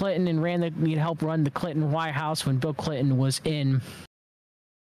Bill Clinton and helped run the Clinton White House when Bill Clinton was in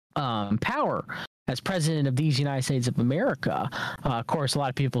power as president of these United States of America. Of course, a lot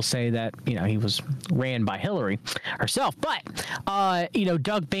of people say that, he was ran by Hillary herself, but,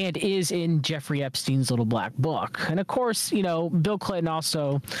 Doug Band is in Jeffrey Epstein's little Black Book. And of course, Bill Clinton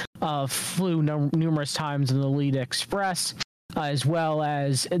also flew numerous times in the Lead Express, as well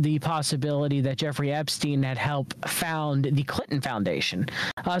as the possibility that Jeffrey Epstein had helped found the Clinton Foundation.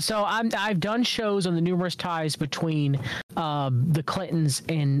 So I've done shows on the numerous ties between the Clintons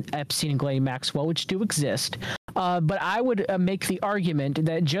and Epstein and Ghislaine Maxwell, which do exist. But I would make the argument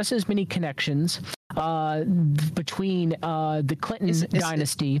that just as many connections between the Clinton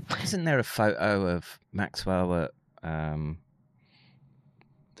dynasty. Isn't there a photo of Maxwell at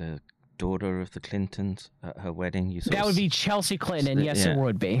the daughter of the Clintons at her wedding? That would be Chelsea Clinton. Yes, it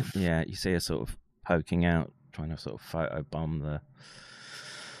would be. Yeah, you see her sort of poking out, trying to sort of photobomb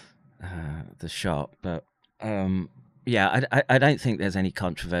the shot. But I don't think there's any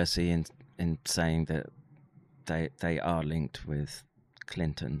controversy in saying that they are linked with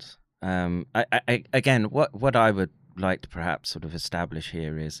Clintons. Again, what I would like to perhaps sort of establish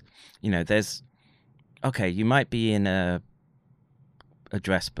here is, there's you might be in a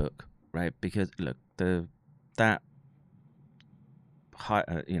address book, right? Because look, that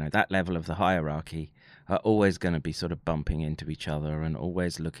level of the hierarchy are always going to be sort of bumping into each other and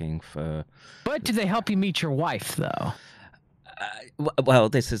always looking for. But do they help you meet your wife, though? Well,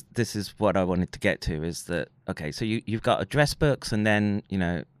 this is what I wanted to get to, is that so you've got address books, and then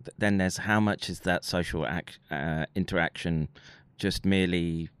then there's how much is that social interaction just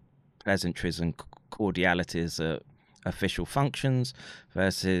merely pleasantries and cordialities at official functions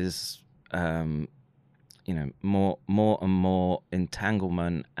versus more and more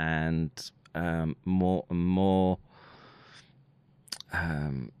entanglement and more and more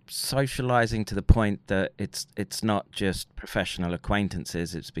socializing, to the point that it's not just professional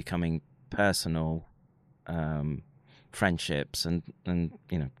acquaintances, it's becoming personal friendships and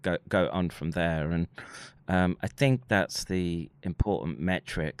go on from there. And I think that's the important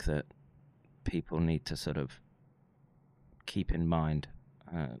metric that people need to sort of keep in mind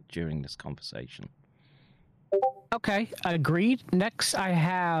during this conversation. Okay, agreed. Next, I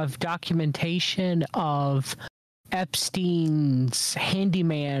have documentation of Epstein's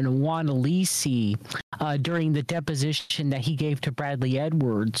handyman Juan Alisi during the deposition that he gave to Bradley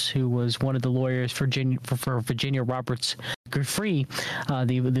Edwards, who was one of the lawyers for Virginia Roberts Giuffre,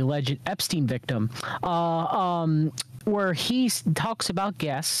 the alleged Epstein victim, where he talks about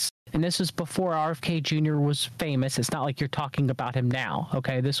guests and this was before RFK Jr. was famous. It's not like you're talking about him now,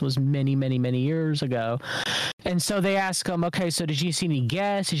 okay? This was many, many, many years ago. And so they ask him, okay, so did you see any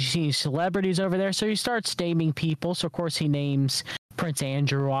guests? Did you see any celebrities over there? So he starts naming people. So, of course, he names Prince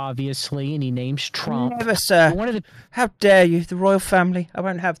Andrew, obviously, and he names Trump. Never, sir. One of the How dare you, the royal family? I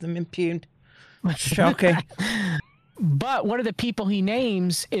won't have them impugned. Shocking. But one of the people he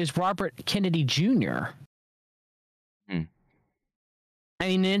names is Robert Kennedy Jr. Hmm. And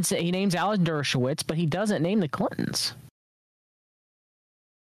he names Alan Dershowitz, but he doesn't name the Clintons.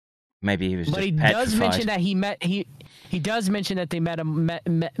 Maybe he was But just he petrified. does mention that he does mention that they met him.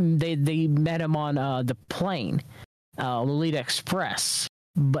 They met him on the plane, Lolita Express,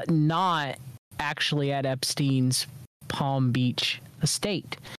 but not actually at Epstein's Palm Beach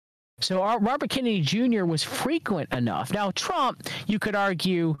estate. So Robert Kennedy Jr. was frequent enough. Now Trump, you could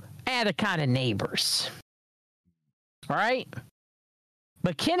argue, the kind of neighbors, right?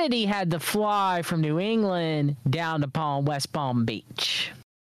 But Kennedy had to fly from New England down to West Palm Beach.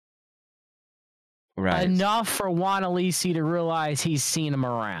 Right. Enough for Juan Alisi to realize he's seen him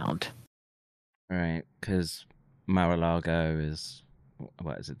around. Right, because Mar-a-Lago is,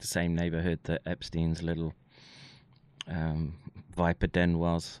 what is it, the same neighborhood that Epstein's little Viper Den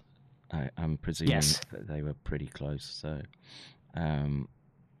was. I'm presuming that they were pretty close. So,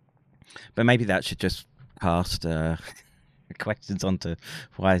 but maybe that should just cast questions onto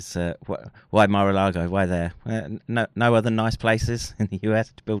why Mar-a-Lago, why there? No other nice places in the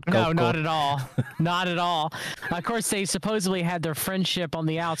US to build golf course? No, not at all. Not at all. Of course, they supposedly had their friendship on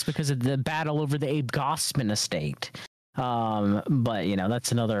the outs because of the battle over the Abe Gossman estate. But, you know,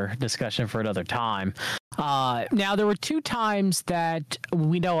 that's another discussion for another time. Now, there were 2 times that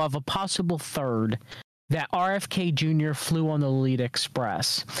we know of, a possible third, that RFK Jr. flew on the Lolita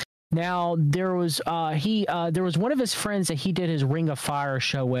Express. Now, there was one of his friends that he did his Ring of Fire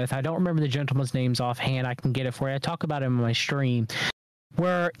show with. I don't remember the gentleman's names offhand. I can get it for you. I talk about him on my stream,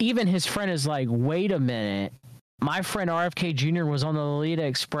 where even his friend is like, wait a minute, my friend RFK Jr. was on the Lolita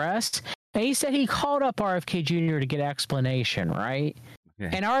Express? And he said he called up RFK Jr. to get explanation, right?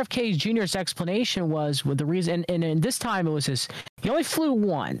 Okay. And RFK Jr.'s explanation was with the reason, and this time it was he only flew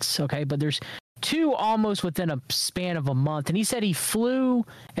once, okay? But there's 2 almost within a span of a month. And he said he flew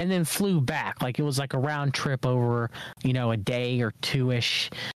and then flew back. Like it was like a round trip over, you know, a day or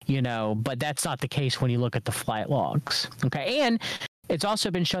 2-ish, you know, but that's not the case when you look at the flight logs. Okay. And it's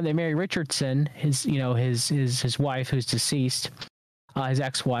also been shown that Mary Richardson, his wife who's deceased, his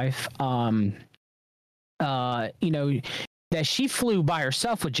ex-wife, you know, that she flew by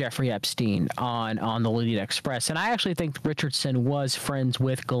herself with Jeffrey Epstein on the Lolita Express. And I actually think Richardson was friends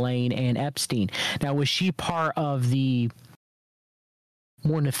with Ghislaine and Epstein. Now, was she part of the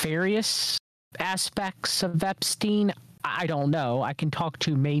more nefarious aspects of Epstein? I don't know. I can talk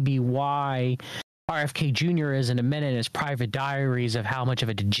to maybe why RFK Jr. is in a minute, his private diaries of how much of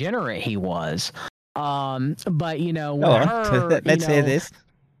a degenerate he was. But, you know, let's hear this.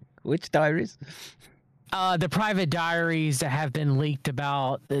 Which diaries? The private diaries that have been leaked and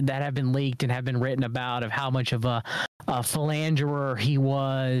have been written about of how much of a philanderer he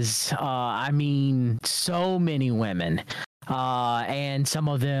was. I mean, so many women, and some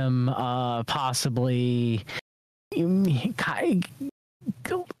of them possibly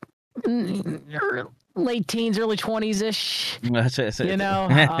late teens, early 20s ish. You know,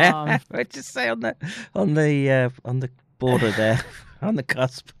 let's just say on the border there, on the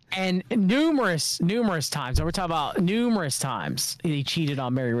cusp. And numerous times, we're talking about numerous times, he cheated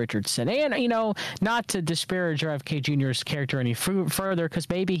on Mary Richardson. And, you know, not to disparage RFK Jr.'s character any further, because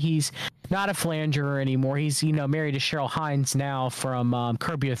maybe he's not a philanderer anymore. He's, you know, married to Cheryl Hines now from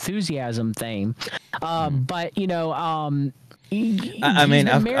Curb Your Enthusiasm fame. But, you know, I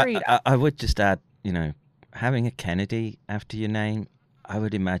would just add, you know, having a Kennedy after your name, I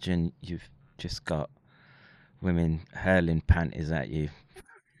would imagine you've just got women hurling panties at you.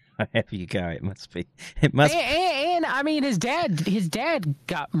 Wherever you go, it must be. And I mean, his dad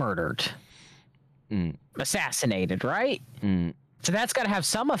got murdered, assassinated, right? So that's got to have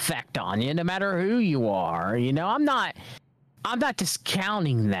some effect on you, no matter who you are. You know, I'm not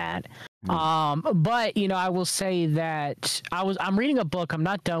discounting that. But you know, I will say that I'm reading a book. I'm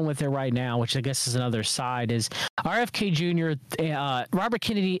not done with it right now, which I guess is another side. Is RFK Jr. Robert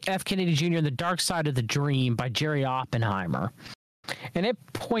F. Kennedy Jr. and the Dark Side of the Dream by Jerry Oppenheimer. And it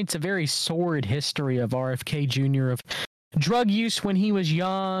points a very sordid history of RFK Jr. of drug use when he was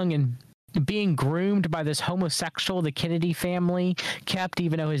young and being groomed by this homosexual the Kennedy family kept,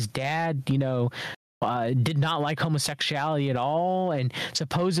 even though his dad, you know, did not like homosexuality at all. And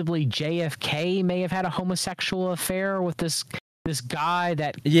supposedly JFK may have had a homosexual affair with this this guy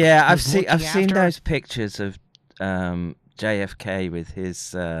that Yeah, I've was seen looking seen after- those pictures of JFK with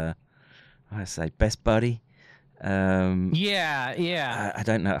his I say best buddy. Yeah. I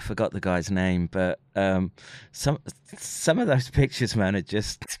don't know. I forgot the guy's name, but some of those pictures, man, are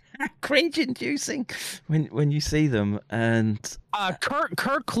just cringe-inducing when you see them. And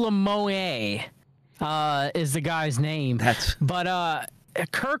Kirk Lamone is the guy's name. But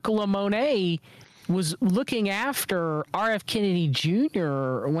Kirk Lamone was looking after RF Kennedy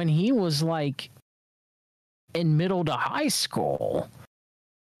Jr. when he was like in middle to high school.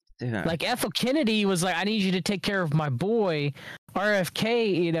 yeah. Like F. Kennedy was like, I need you to take care of my boy.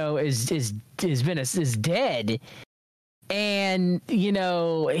 RFK, you know, is dead. And, you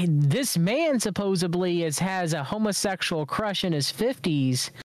know, this man supposedly has a homosexual crush in his 50s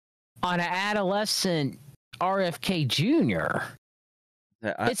on an adolescent RFK Jr.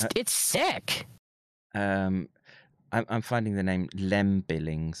 It's sick. I'm finding the name Lem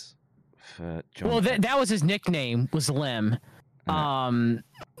Billings for John. Well, that was his nickname, was Lem.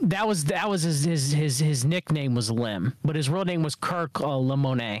 That was his nickname was Lem, but his real name was Kirk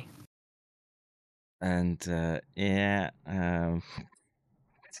Lamone. And some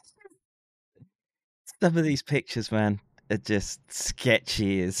of these pictures, man, are just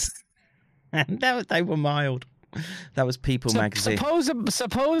sketchy as, and they were mild. That was People magazine.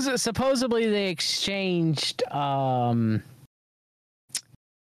 Supposedly they exchanged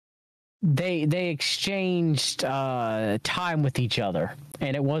they exchanged time with each other,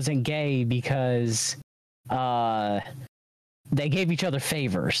 and it wasn't gay because they gave each other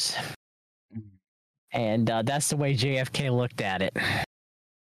favors, and that's the way JFK looked at it.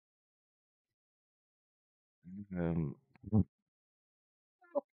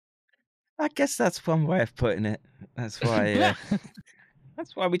 I guess that's one way of putting it. That's why.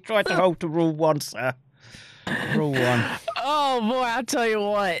 That's why we tried to hold to Rule 1, sir. Rule 1. Oh boy, I'll tell you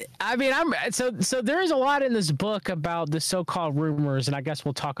what. I mean, so there's a lot in this book about the so-called rumors, and I guess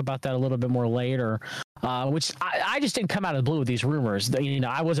we'll talk about that a little bit more later. Which I just didn't come out of the blue with these rumors. You know,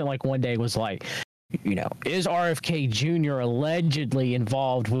 I wasn't like one day was like, you know, is RFK Jr. allegedly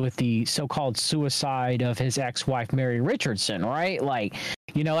involved with the so-called suicide of his ex-wife Mary Richardson, right? Like,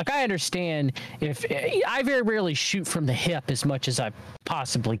 you know, like I understand if I very rarely shoot from the hip as much as I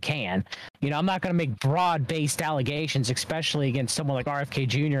possibly can. You know, I'm not going to make broad-based allegations, especially against someone like RFK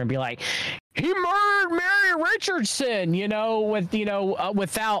Jr. and be like, he murdered Mary Richardson, you know,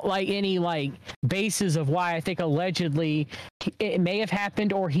 without like any like basis of why I think allegedly it may have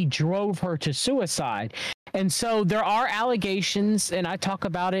happened or he drove her to suicide. And so there are allegations, and I talk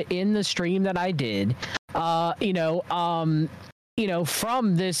about it in the stream that I did,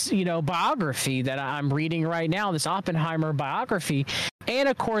 from this, biography that I'm reading right now, this Oppenheimer biography. And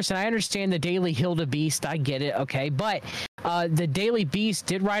of course, and I understand the Daily Hilda Beast, I get it, okay, but the Daily Beast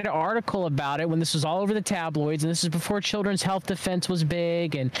did write an article about it when this was all over the tabloids, and this is before Children's Health Defense was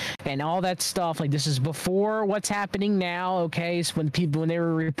big and all that stuff. Like, this is before what's happening now, okay? So when they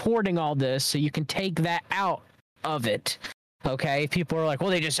were reporting all this, so you can take that out of it, okay? People are like,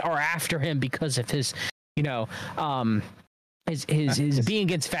 well, they just are after him because of his, his being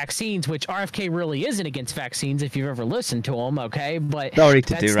against vaccines, which RFK really isn't against vaccines if you've ever listened to him, okay? But sorry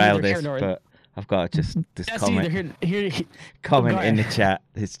to derail this, but I've got just this comment. Comment in the chat.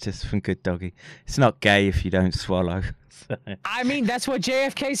 It's just from Good Doggy. It's not gay if you don't swallow. So. I mean, that's what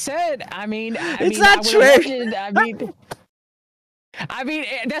JFK said. Is that true? I mean,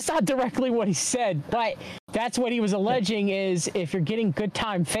 that's not directly what he said, but that's what he was alleging is if you're getting good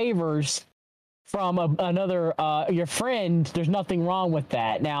time favors from another your friend, there's nothing wrong with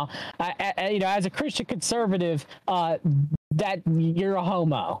that. Now, as a Christian conservative, that you're a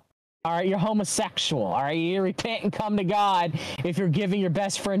homo. All right, you're homosexual. All right, you repent and come to God if you're giving your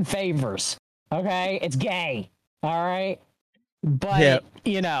best friend favors. Okay, it's gay. All right, but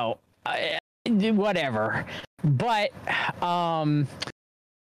whatever. But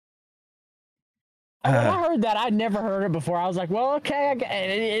when I heard that, I'd never heard it before. I was like, well, okay,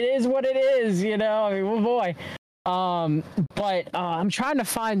 it is what it is, I mean, oh boy. But I'm trying to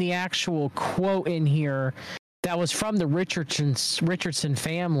find the actual quote in here that was from the Richardson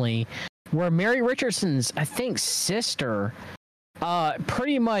family, where Mary Richardson's, I think, sister,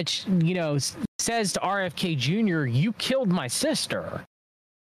 pretty much, says to RFK Jr., "You killed my sister."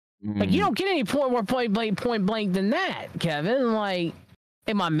 Like, you don't get any more point blank than that, Kevin. Like,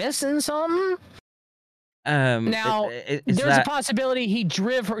 am I missing something? Now, there's a possibility he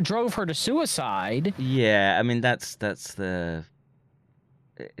drove her to suicide. Yeah, I mean that's the.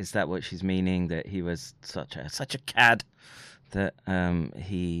 Is that what she's meaning? That he was such a cad that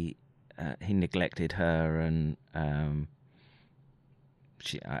he neglected her and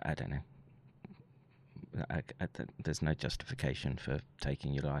I don't know. There's no justification for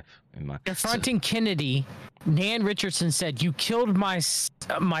taking your life. Confronting Kennedy, Nan Richardson said, "You killed my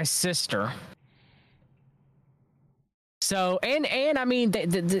sister." So, and I mean,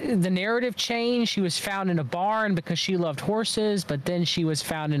 the narrative changed. She was found in a barn because she loved horses, but then she was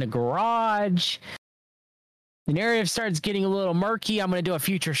found in a garage. The narrative starts getting a little murky. I'm going to do a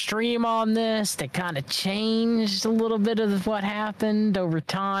future stream on this. That kind of changed a little bit of what happened over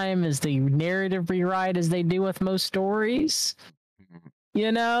time as the narrative rewrite, as they do with most stories.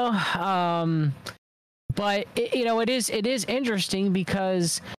 You know, but it is interesting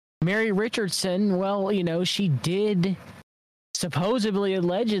because Mary Richardson, well, she did supposedly,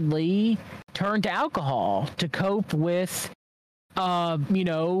 allegedly turn to alcohol to cope with,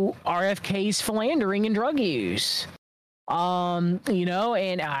 RFK's philandering and drug use. And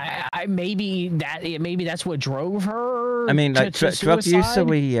maybe that's what drove her. I mean, like drug use. Are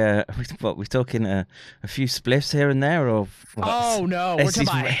we're talking a few spliffs here and there, or what? Oh no, we're talking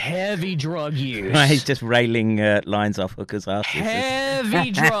about heavy drug use. He's just railing lines off hookers' asses.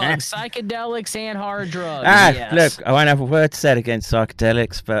 Heavy drugs, psychedelics, and hard drugs. Yes. Look, I won't have a word said against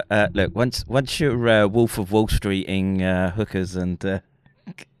psychedelics, but look, once you're Wolf of Wall Streeting hookers and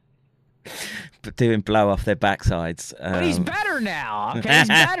doing blow off their backsides. But he's better now. Okay, he's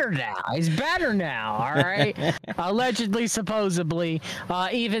better now. He's better now. All right. Allegedly, supposedly,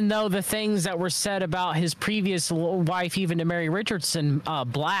 even though the things that were said about his previous wife, even to Mary Richardson,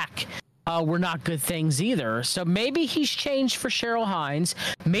 Black, were not good things either. So maybe he's changed for Cheryl Hines.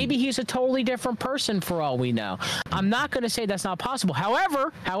 Maybe he's a totally different person for all we know. I'm not going to say that's not possible.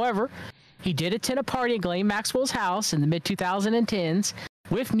 However, he did attend a party at Ghislaine Maxwell's house in the mid-2010s.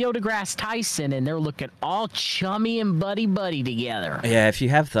 With Neil deGrasse Tyson, and they're looking all chummy and buddy together. Yeah, if you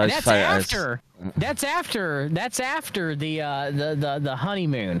have those photos. That's after the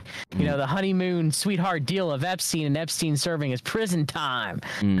honeymoon. The honeymoon sweetheart deal of Epstein and Epstein serving his prison time.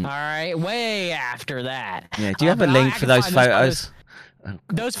 All right, way after that. Yeah, do you have a link for those photos?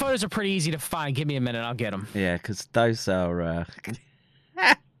 Those photos are pretty easy to find. Give me a minute, I'll get them. Yeah, because those are.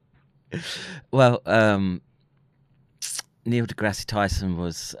 Well, Neil deGrasse Tyson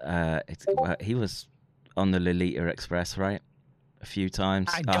was he was on the Lolita Express, right? A few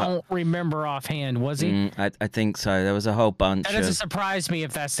times. I don't remember offhand. Was he? I think so. There was a whole bunch. That doesn't surprise me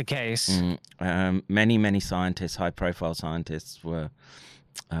if that's the case. Many scientists, high-profile scientists, were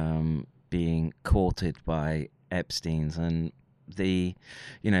being courted by Epstein's, and I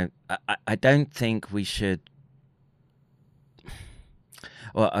don't think we should.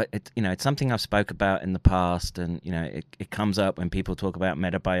 Well, it's something I've spoke about in the past, and it comes up when people talk about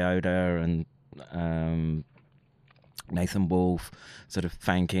metabiota and Nathan Wolfe sort of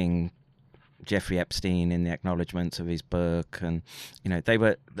thanking Jeffrey Epstein in the acknowledgements of his book, and they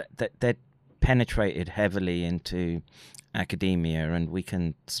penetrated heavily into academia, and we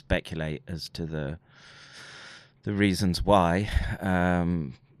can speculate as to the reasons why,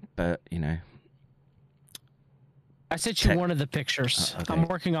 but I sent you one of the pictures. Okay. I'm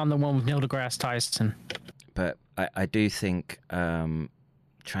working on the one with Neil deGrasse Tyson. But I do think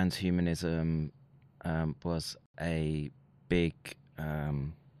transhumanism was a big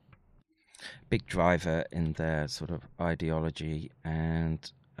driver in their sort of ideology.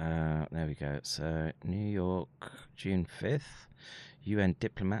 And there we go. So New York, June 5th, UN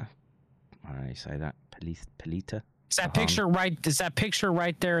diplomat. How do you say that? Polita. Is that picture right? Is that picture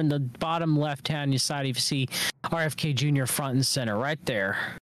right there in the bottom left-hand side? You see RFK Jr. front and center, right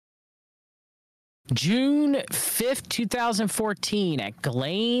there. June 5th, 2014, at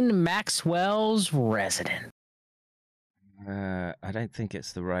Ghislaine Maxwell's residence. I don't think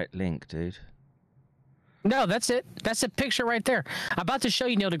it's the right link, dude. No, that's it. That's a picture right there. I'm about to show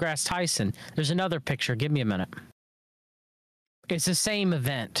you Neil deGrasse Tyson. There's another picture. Give me a minute. It's the same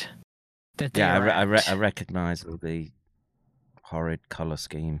event. I recognize the horrid color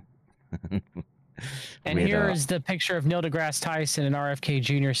scheme. And here is the picture of Neil deGrasse Tyson and RFK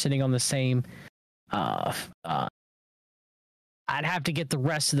Jr. sitting on the same. I'd have to get the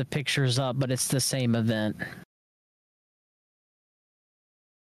rest of the pictures up, but it's the same event.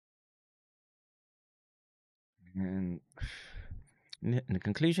 And in the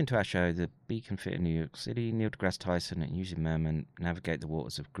conclusion to our show, the beacon fit in New York City, Neil deGrasse Tyson and Yuzi Merman navigate the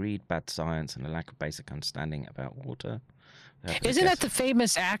waters of greed, bad science, and a lack of basic understanding about water. Isn't that the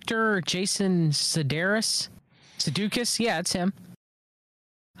famous actor Jason Sudeikis? Yeah, it's him.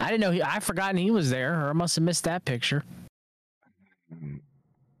 I didn't know. I've forgotten he was there, or I must have missed that picture. I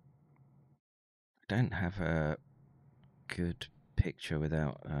don't have a good picture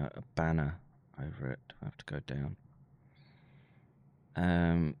without a banner over it. I have to go down.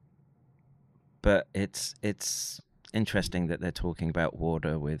 But it's interesting that they're talking about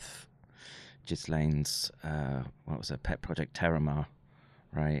water with Ghislaine's what was it, pet project Terramar,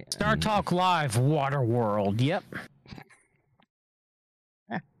 right? Star Talk Live, Water World. Yep.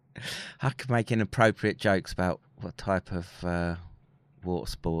 I could make inappropriate jokes about what type of water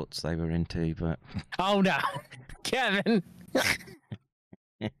sports they were into, but Oh no, Kevin.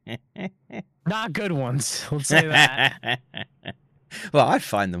 Not good ones. Let's say that. Well, I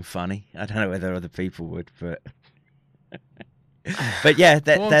find them funny. I don't know whether other people would, but but yeah,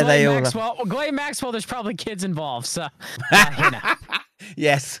 Well, they all. Glenn Maxwell. There's probably kids involved, so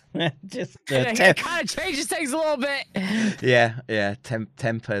Yes, just it kind of changes things a little bit. yeah.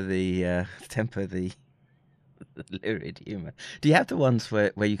 Temper the lurid humor. Do you have the ones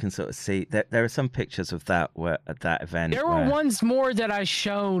where you can sort of see that there are some pictures of that where at that event? There were ones more that I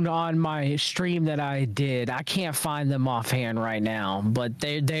shown on my stream that I did. I can't find them offhand right now, but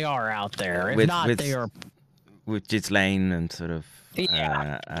they are out there. If not, they are with Ghislaine and sort of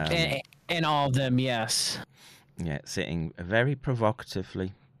and all of them. Yes. Yeah, sitting very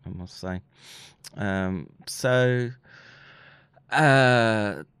provocatively, I must say. So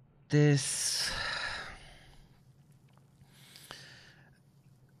this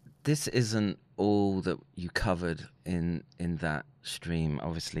isn't all that you covered in that stream.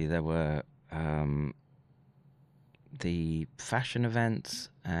 Obviously, there were the fashion events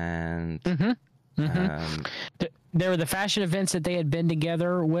and there were the fashion events that they had been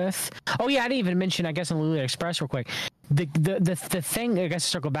together with. Oh yeah, I didn't even mention, I guess, on Lully Express real quick. The thing, I guess, to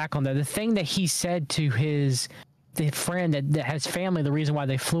circle back on that, the thing that he said to the friend that has family, the reason why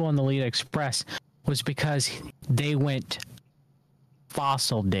they flew on the Lully Express was because they went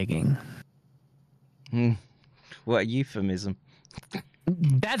fossil digging. What a euphemism.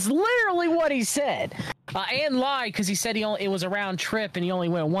 That's literally what he said. And lied because he said it was a round trip and he only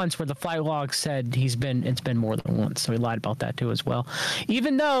went once, where the flight log said it's been more than once. So he lied about that too as well.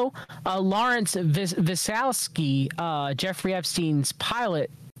 Even though Lawrence Visowski, Jeffrey Epstein's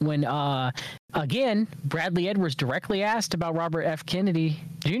pilot, when again Bradley Edwards directly asked about Robert F. Kennedy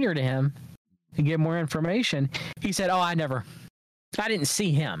Jr. to him to get more information, he said, "Oh, I didn't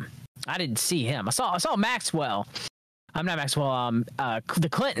see him. I saw Maxwell. I'm not Maxwell. The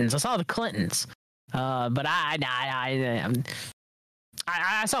Clintons. I saw the Clintons. But I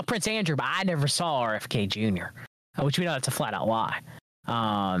saw Prince Andrew, but I never saw RFK Jr., which we know that's a flat out lie.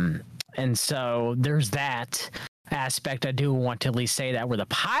 And so there's that aspect. I do want to at least say that, where the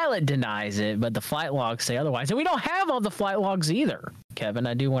pilot denies it, but the flight logs say otherwise. And we don't have all the flight logs either, Kevin.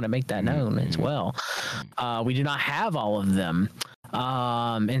 I do want to make that known as well. We do not have all of them.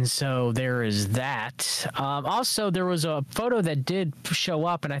 And so there is that. Also, there was a photo that did show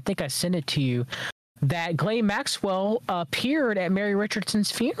up, and I think I sent it to you, that Ghislaine Maxwell appeared at Mary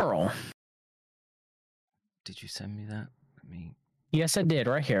Richardson's funeral. Did you send me that? Yes, I did,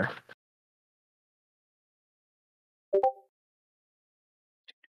 right here.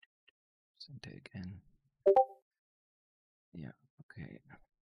 Send it again. Yeah, okay.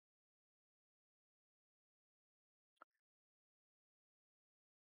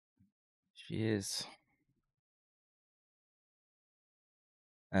 She is.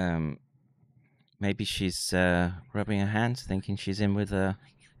 Maybe she's rubbing her hands, thinking she's in with a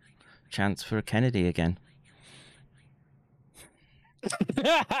chance for a Kennedy again.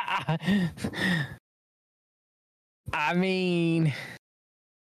 I mean,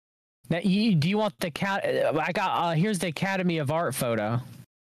 now do you want the cat? I got here's the Academy of Art photo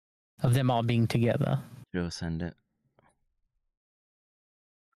of them all being together. Sure, send it.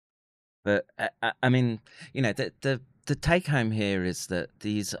 But I mean, you know, the take home here is that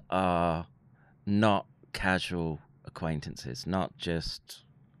these are not casual acquaintances, not just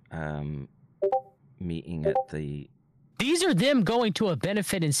meeting at the. These are them going to a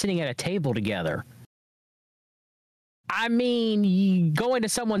benefit and sitting at a table together. I mean, you going to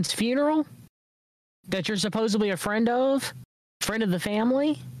someone's funeral that you're supposedly a friend of the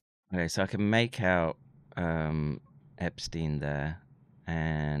family. Okay, so I can make out Epstein there,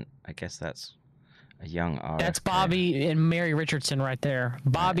 and I guess that's a young RFK. That's Bobby and Mary Richardson right there.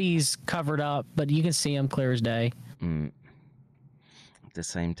 Bobby's covered up, but you can see him clear as day. The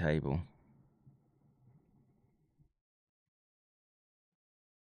same table.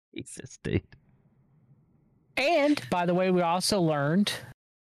 Jesus, dude. And, by the way, we also learned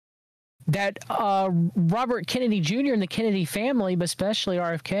that Robert Kennedy Jr. and the Kennedy family, but especially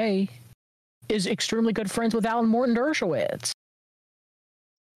RFK, is extremely good friends with Alan Morton Dershowitz.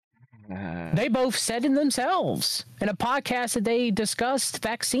 They both said in themselves in a podcast that they discussed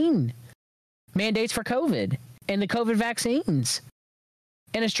vaccine mandates for COVID and the COVID vaccines.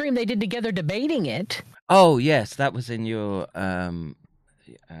 in a stream they did together debating it. Oh yes, that was in your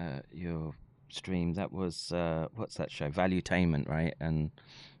stream. That was what's that show? Valuetainment, right? And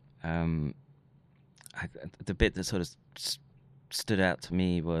the bit that sort of stood out to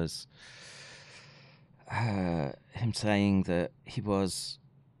me was him saying that he'd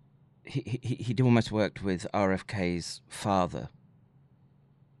almost worked with RFK's father.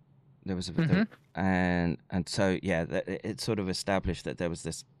 There was and so yeah, it sort of established that there was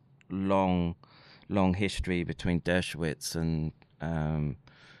this long history between Dershowitz and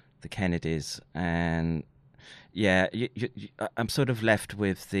the Kennedys, and yeah, I'm sort of left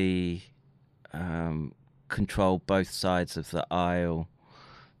with the control both sides of the aisle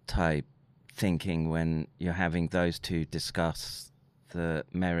type thinking when you're having those two discuss the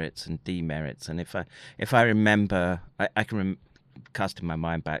merits and demerits. And if I remember, I can cast in my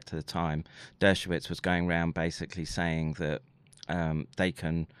mind back to the time Dershowitz was going around basically saying that they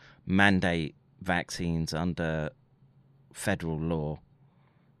can mandate vaccines under federal law,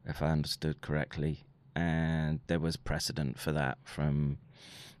 if I understood correctly, and there was precedent for that from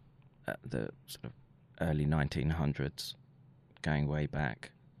the sort of early 1900s, going way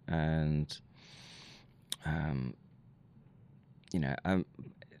back. And you know,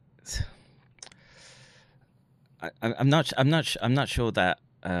 I'm not sure that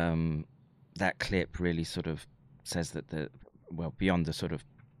that clip really sort of says that beyond the sort of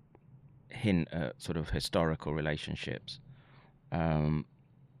hint at sort of historical relationships,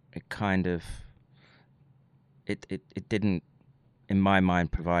 it kind of it didn't, in my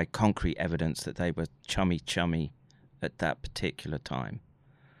mind, provide concrete evidence that they were chummy at that particular time.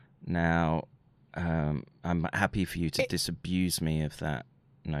 Now, I'm happy for you to disabuse me of that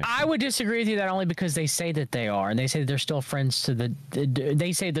notion. I would disagree with you that only because they say that they are, and they say that they're still friends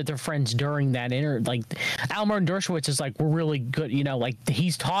they say that they're friends during that like Almer Dershowitz is like, we're really good, you know, like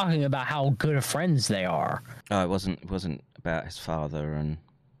he's talking about how good of friends they are. Oh, it wasn't about his father and.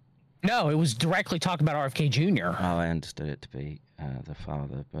 No, it was directly talking about RFK Jr. Oh, I understood it to be the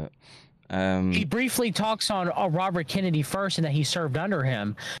father, but he briefly talks on Robert Kennedy first and that he served under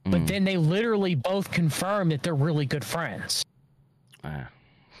him, but then they literally both confirm that they're really good friends.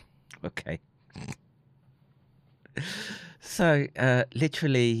 Okay. So,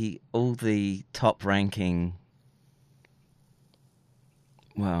 literally all the top-ranking,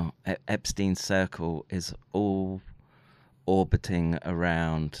 Epstein circle is all orbiting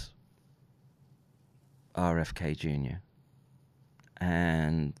around RFK Jr.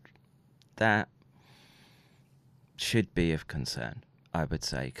 And that should be of concern, I would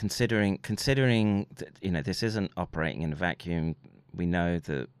say, considering that, you know, this isn't operating in a vacuum. We know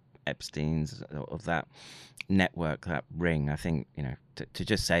that Epstein's of that network, that ring. I think, you know, to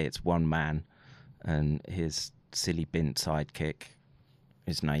just say it's one man and his silly bint sidekick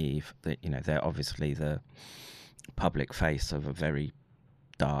is naive. That, you know, they're obviously the public face of a very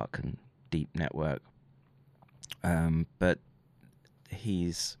dark and deep network. But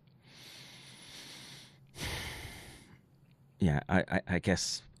he's, yeah, I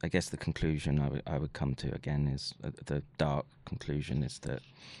guess the conclusion I would come to again is the dark conclusion is that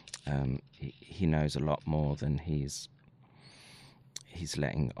he knows a lot more than he's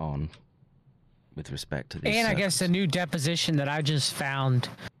letting on with respect to these. And circles. I guess a new deposition that I just found,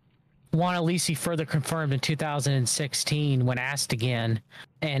 Juan Alisi further confirmed in 2016 when asked again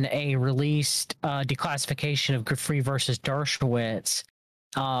in a released declassification of Giuffre versus Dershowitz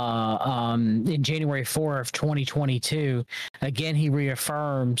in January 4 of 2022. Again, he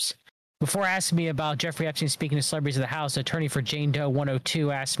reaffirms. Before asking me about Jeffrey Epstein speaking to celebrities of the House, attorney for Jane Doe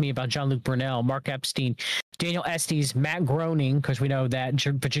 102 asked me about Jean-Luc Brunel, Mark Epstein, Daniel Estes, Matt Groening, because we know that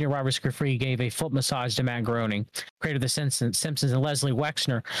Virginia Roberts Giuffre gave a foot massage to Matt Groening, creator of The Simpsons, and Leslie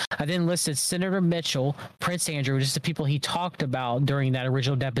Wexner. I then listed Senator Mitchell, Prince Andrew, just the people he talked about during that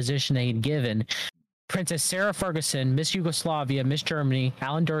original deposition they had given. Princess Sarah Ferguson, Miss Yugoslavia, Miss Germany,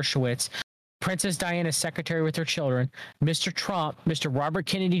 Alan Dershowitz, Princess Diana's secretary with her children, Mr. Trump, Mr. Robert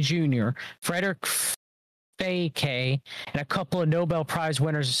Kennedy Jr., Frederick Fay, and a couple of Nobel Prize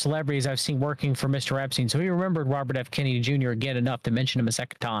winners and celebrities I've seen working for Mr. Epstein. So he remembered Robert F. Kennedy Jr. again enough to mention him a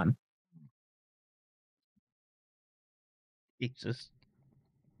second time. Jesus.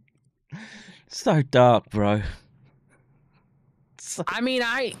 So dark, bro. I mean,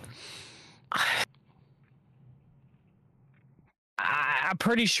 I'm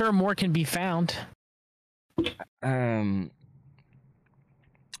pretty sure more can be found. I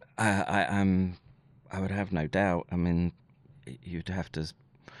would have no doubt. I mean, you'd have to.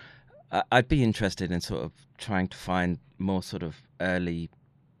 I'd be interested in sort of trying to find more sort of early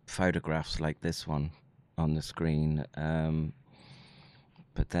photographs like this one on the screen,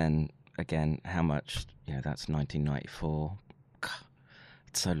 But then again, how much? That's 1994. God,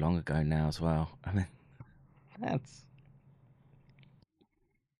 it's so long ago now as well. I mean, that's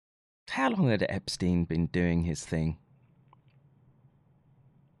how long had Epstein been doing his thing?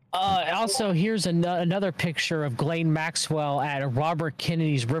 Also, here's another picture of Ghislaine Maxwell at Robert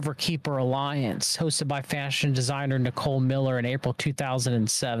Kennedy's Riverkeeper Alliance, hosted by fashion designer Nicole Miller in April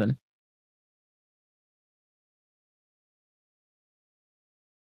 2007.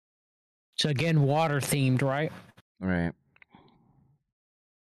 So again, water themed, right? Right.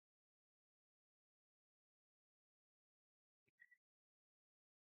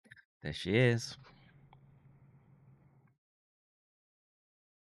 There she is.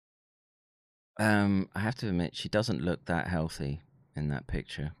 I have to admit, she doesn't look that healthy in that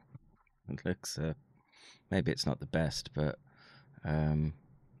picture. It looks, maybe it's not the best, but I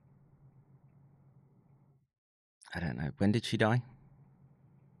don't know. When did she die?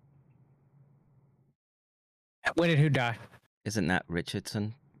 When did who die? Isn't that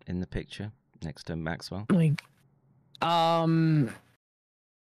Richardson in the picture next to Maxwell?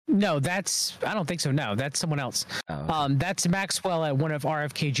 No, I don't think so. No, that's someone else. Oh, okay. That's Maxwell at one of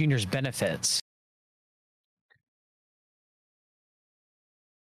RFK Jr.'s benefits.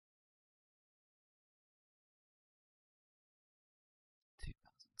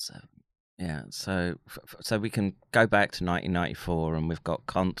 Yeah, so we can go back to 1994, and we've got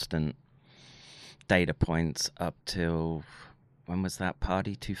constant data points up till, when was that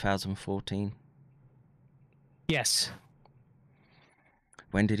party? 2014. Yes.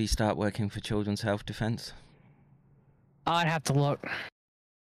 When did he start working for Children's Health Defense? I'd have to look.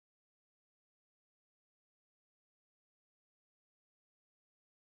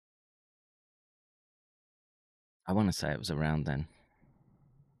 I want to say it was around then.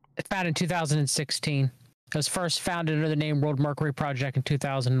 It's founded in 2016. It was first founded under the name World Mercury Project in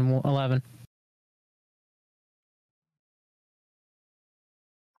 2011.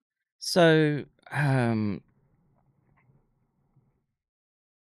 So,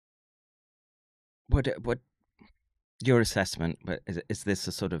 what your assessment? But is this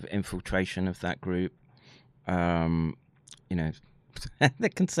a sort of infiltration of that group? The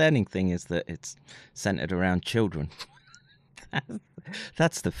concerning thing is that it's centered around children.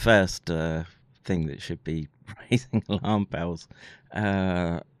 That's the first thing that should be raising alarm bells.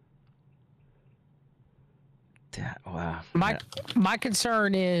 Wow. My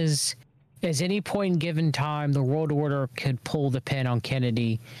concern is, at any point in given time, the world order could pull the pin on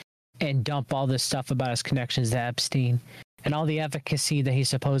Kennedy and dump all this stuff about his connections to Epstein, and all the advocacy that he's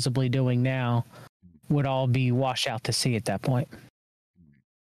supposedly doing now would all be washed out to sea at that point.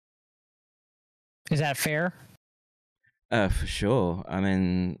 Is that fair? For sure. I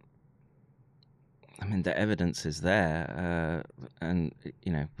mean, the evidence is there, and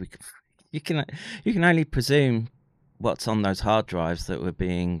you can only presume what's on those hard drives that were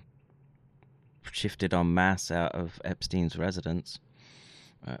being shifted en masse out of Epstein's residence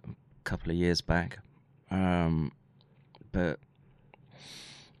a couple of years back. But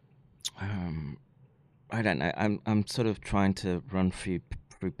I don't know. I'm sort of trying to run through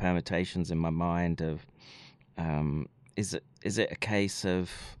permutations in my mind of, is it a case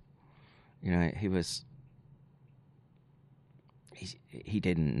of, he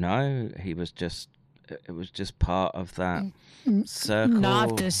didn't know, it was just part of that circle.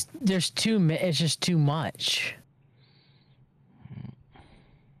 Not this. It's just too much.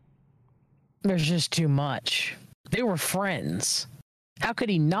 There's just too much. They were friends. How could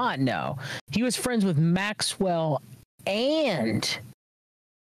he not know? He was friends with Maxwell and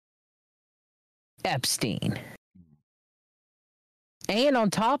Epstein. And on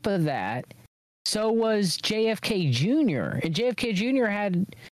top of that, so was JFK Jr. And JFK Jr.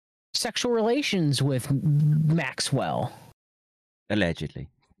 had sexual relations with Maxwell. Allegedly.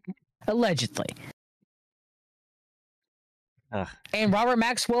 Ugh. And Robert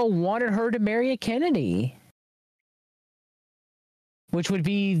Maxwell wanted her to marry a Kennedy, which would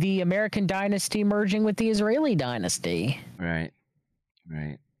be the American dynasty merging with the Israeli dynasty. Right.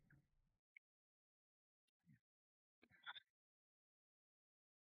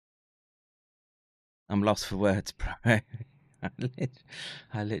 I'm lost for words, bro.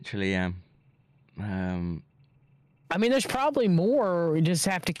 I literally am. I mean, there's probably more. We just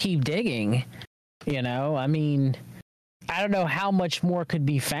have to keep digging. I mean, I don't know how much more could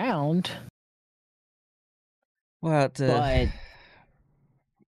be found. Well, but I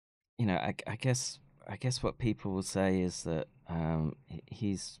guess what people will say is that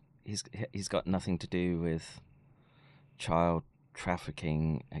he's got nothing to do with child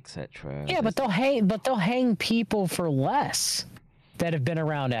trafficking, etc. Yeah, but they'll hang people for less. that have been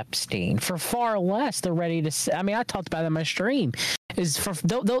around Epstein. For far less, they're ready to. I mean, I talked about it in my stream.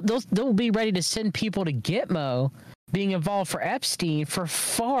 They'll be ready to send people to Gitmo being involved for Epstein for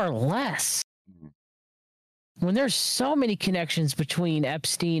far less. When there's so many connections between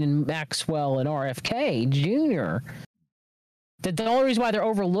Epstein and Maxwell and RFK Jr., that the only reason why they're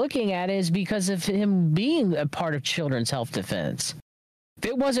overlooking at it is because of him being a part of Children's Health Defense. If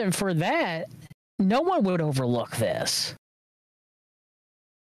it wasn't for that, no one would overlook this.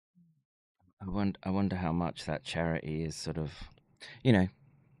 I wonder how much that charity is sort of, you know,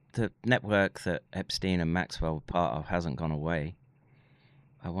 the network that Epstein and Maxwell were part of hasn't gone away.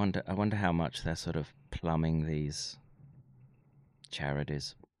 I wonder how much they're sort of plumbing these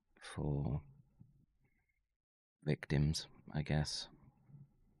charities for victims, I guess.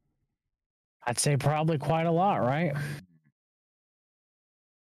 I'd say probably quite a lot, right?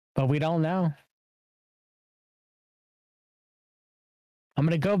 But we don't know. I'm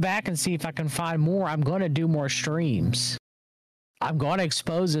going to go back and see if I can find more. I'm going to do more streams. I'm going to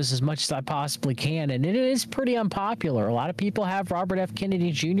expose this as much as I possibly can. And it is pretty unpopular. A lot of people have Robert F.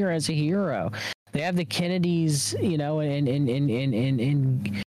 Kennedy Jr. as a hero. They have the Kennedys, you know,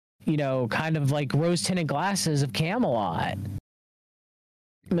 in you know, kind of like rose-tinted glasses of Camelot.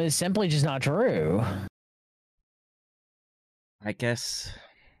 But it's simply just not true. I guess,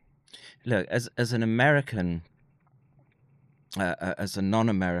 look, as an American, as a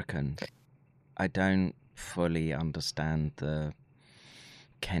non-American, I don't fully understand the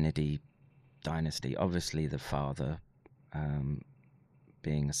Kennedy dynasty. Obviously, the father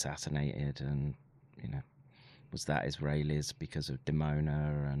being assassinated, and you know, was that Israelis because of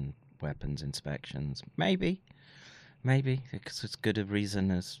Dimona and weapons inspections? Maybe, because it's good a reason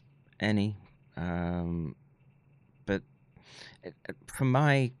as any. But from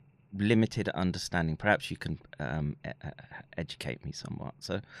my limited understanding, perhaps you can educate me somewhat.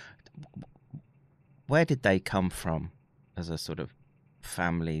 So, where did they come from as a sort of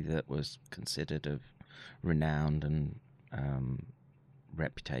family that was considered of renowned and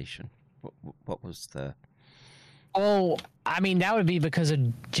reputation? What was the... Oh, I mean, that would be because of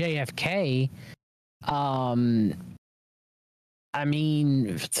JFK. I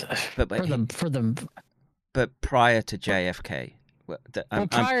mean, but prior to JFK,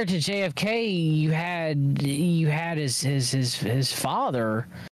 prior to JFK, you had his father,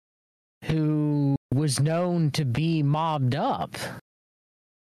 who was known to be mobbed up.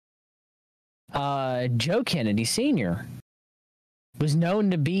 Joe Kennedy Sr. was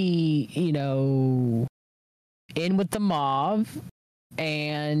known to be, you know, in with the mob,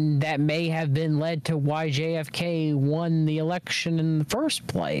 and that may have been led to why JFK won the election in the first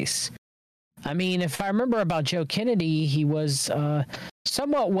place. I mean, if I remember about Joe Kennedy, he was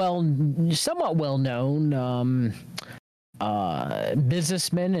somewhat well known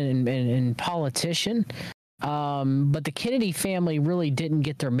businessman and politician. But the Kennedy family really didn't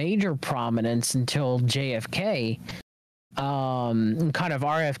get their major prominence until JFK. Kind of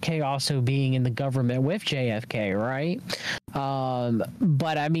RFK also being in the government with JFK, right?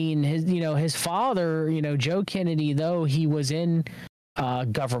 But I mean, his father, Joe Kennedy, though he was in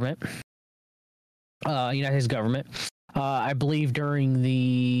government, his government, I believe during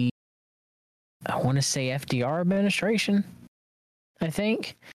the, I want to say FDR administration, I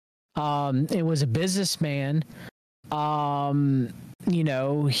think. It was a businessman.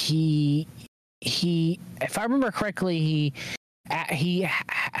 He, if I remember correctly, he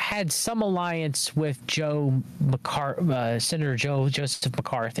had some alliance with Senator Joseph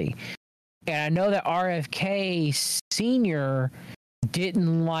McCarthy, and I know that RFK Sr.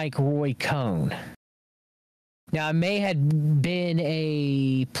 didn't like Roy Cohn. Now, it may have been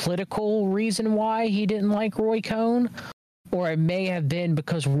a political reason why he didn't like Roy Cohn, or it may have been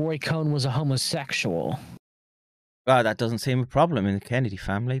because Roy Cohn was a homosexual. Well, that doesn't seem a problem in the Kennedy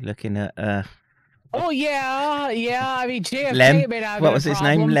family, looking at... Oh, yeah. I mean, JFK Lem. may not have What been was a his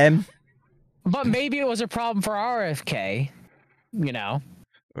problem, name? Lem? but maybe it was a problem for RFK,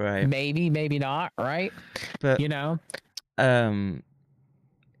 Right. Maybe not, right? But,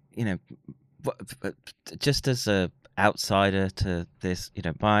 just as a outsider to this,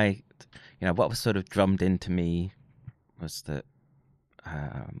 what was sort of drummed into me was that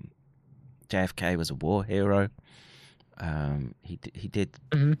JFK was a war hero. He did.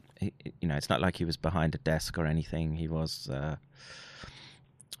 Mm-hmm. It's not like he was behind a desk or anything. He was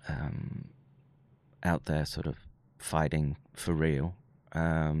out there, sort of fighting for real.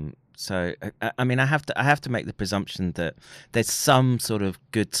 So I mean, I have to make the presumption that there's some sort of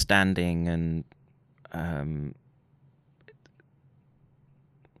good standing and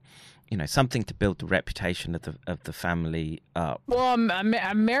something to build the reputation of the family up. Well,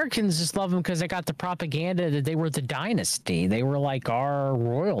 Americans just love them because they got the propaganda that they were the dynasty. They were like our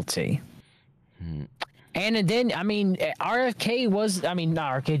royalty. And then, I mean, JFK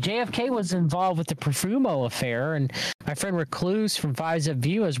was involved with the Profumo affair, and my friend Recluse from 5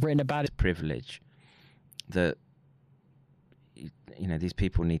 View has written about it. Privilege that, these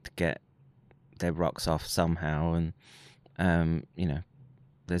people need to get their rocks off somehow, and,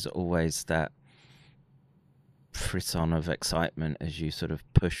 there's always that frisson of excitement as you sort of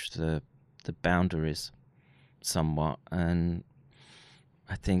push the boundaries somewhat, and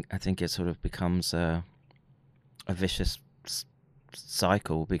I think it sort of becomes a vicious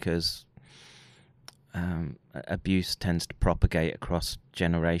cycle, because abuse tends to propagate across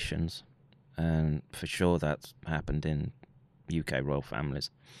generations, and for sure that's happened in UK royal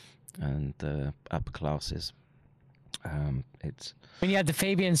families and the upper classes. It's when you had the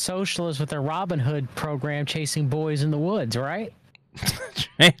Fabian socialists with their Robin Hood program chasing boys in the woods, right?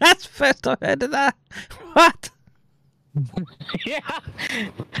 That's the first I've heard of that. What?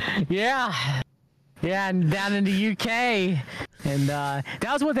 Yeah, and down in the UK, and that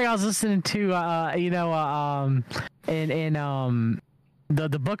was one thing I was listening to. In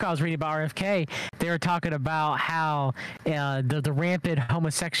the book I was reading about RFK, they were talking about how the rampant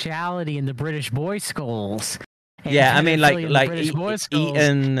homosexuality in the British boys' schools. Yeah, I mean, like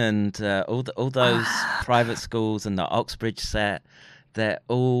Eton and all those private schools and the Oxbridge set, they're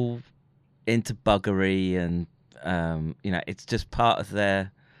all into buggery, and it's just part of their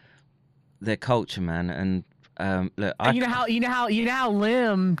culture, man. And look, you know how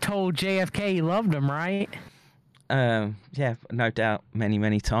Lim told JFK he loved him, right? Yeah, no doubt,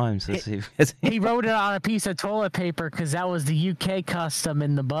 many times. He wrote it on a piece of toilet paper because that was the UK custom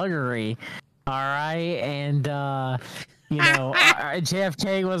in the buggery. All right, and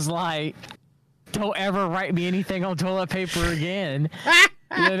JFK was like, "Don't ever write me anything on toilet paper again."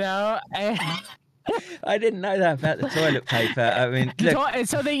 And I didn't know that about the toilet paper. I mean, look.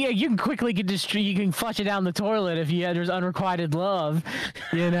 So you can quickly you can flush it down the toilet if there's unrequited love,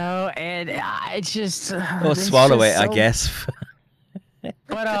 and it's just or swallow it, I guess.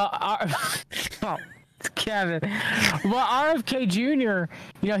 But Kevin, well, RFK Jr.,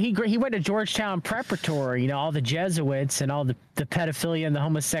 he went to Georgetown Preparatory. All the Jesuits and all the pedophilia and the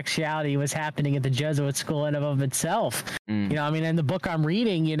homosexuality was happening at the Jesuit school in and of itself. I mean, in the book I'm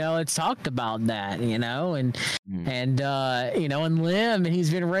reading, it's talked about that, and Lim, and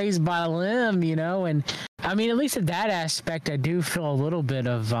he's been raised by Lim, and I mean, at least at that aspect, I do feel a little bit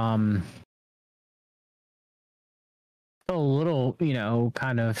of,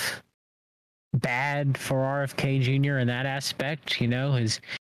 kind of bad for RFK Jr. in that aspect. His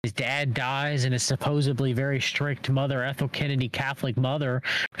dad dies, and his supposedly very strict mother, Ethel Kennedy, Catholic mother,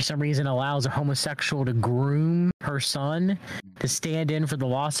 for some reason allows a homosexual to groom her son to stand in for the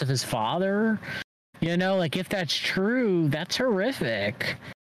loss of his father. If that's true, that's horrific.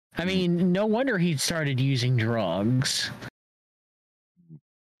 I mean, no wonder he started using drugs.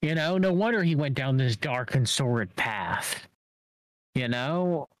 No wonder he went down this dark and sordid path.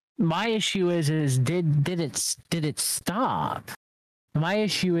 My issue is did it stop? My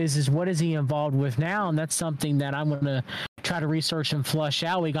issue is what is he involved with now? And that's something that I'm going to try to research and flush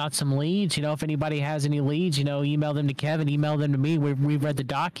out. We got some leads. If anybody has any leads, email them to Kevin, email them to me. We've read the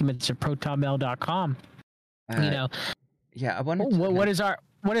documents at protonmail.com. Yeah, I wanted what is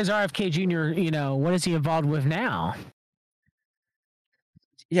RFK Jr., what is he involved with now?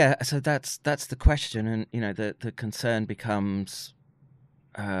 Yeah, so that's the question, and the concern becomes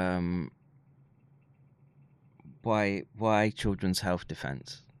why children's health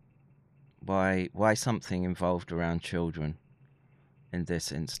defense? Why something involved around children in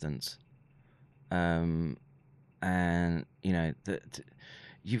this instance? And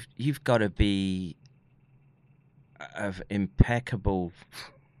you've got to be of impeccable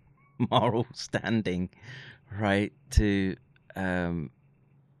moral standing, right, to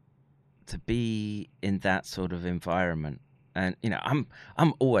be in that sort of environment. And I'm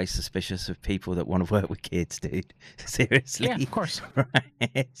always suspicious of people that want to work with kids, dude. Seriously. Yeah, of course. Right?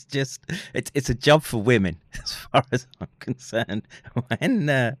 It's just it's a job for women, as far as I'm concerned.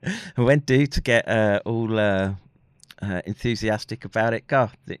 When dudes get all enthusiastic about it,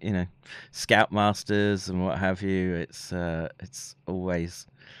 God, Scoutmasters and what have you. It's always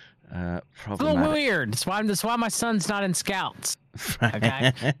problematic. A little weird. That's why my son's not in Scouts. Right.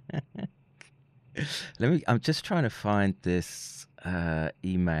 Okay. I'm just trying to find this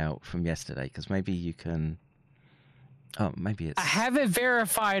email from yesterday, because maybe you can. Oh, maybe it's. I haven't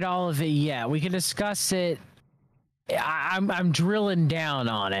verified all of it yet. We can discuss it I'm drilling down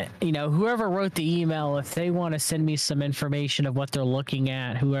on it. You know, whoever wrote the email, if they want to send me some information of what they're looking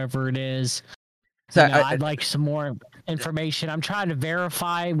at, whoever it is, So I'd like some more information. I'm trying to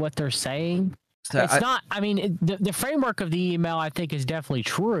verify what they're saying. It's not. I mean, the framework of the email I think is definitely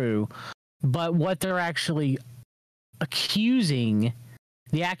true, but what they're actually accusing,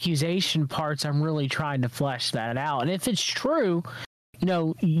 the accusation parts, I'm really trying to flesh that out. And if it's true, you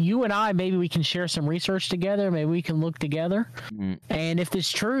know, you and I, maybe we can share some research together. Maybe we can look together. And if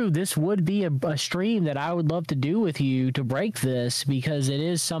it's true, this would be a stream that I would love to do with you to break this, because it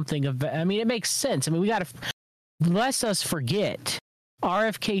is something of, I mean, it makes sense. I mean, we got to, lest us forget,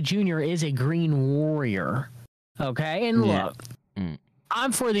 RFK Jr. is a green warrior. Okay. And look,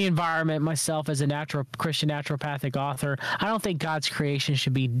 I'm for the environment myself as a Christian naturopathic author. I don't think God's creation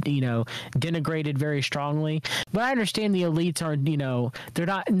should be, you know, denigrated very strongly. But I understand the elites are, you know, they're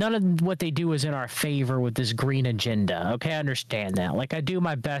not, none of what they do is in our favor with this green agenda. Okay, I understand that. Like, I do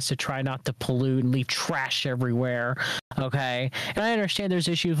my best to try not to pollute and leave trash everywhere. Okay, and I understand there's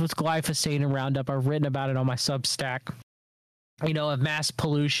issues with glyphosate and Roundup. I've written about it on my Substack. You know, of mass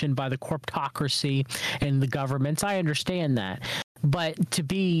pollution by the corptocracy and the governments. I understand that. But to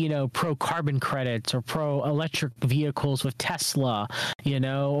be, you know, pro carbon credits or pro electric vehicles with Tesla, you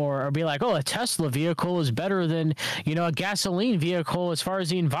know, or be like, oh, a Tesla vehicle is better than, you know, a gasoline vehicle as far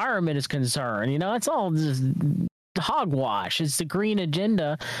as the environment is concerned. You know, it's all just hogwash. It's the green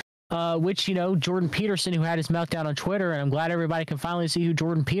agenda, which, you know, Jordan Peterson, who had his meltdown on Twitter, and I'm glad everybody can finally see who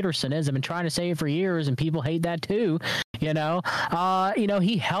Jordan Peterson is. I've been trying to say it for years, and people hate that too. You know,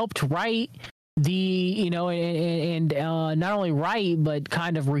 he helped write the, you know, and not only write, but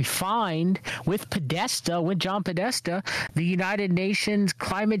kind of refined with John Podesta, the United Nations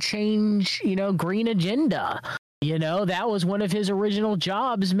climate change, you know, green agenda. You know, that was one of his original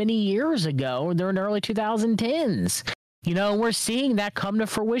jobs many years ago, during the early 2010s. You know, we're seeing that come to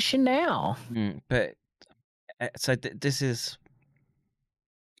fruition now. But so this is,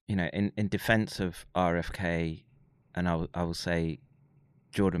 you know, in defense of RFK, and I will say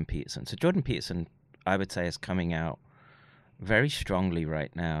Jordan Peterson. So Jordan Peterson, I would say, is coming out very strongly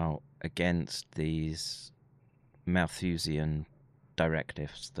right now against these Malthusian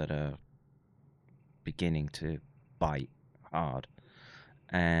directives that are beginning to bite hard.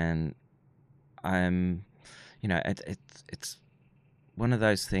 And I'm, you know, it's one of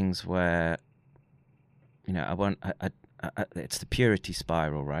those things where, you know, it's the purity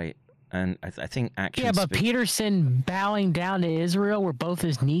spiral, right? And I think actually, yeah, but Peterson bowing down to Israel where both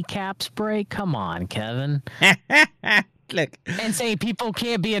his kneecaps break. Come on, Kevin. Look, and saying people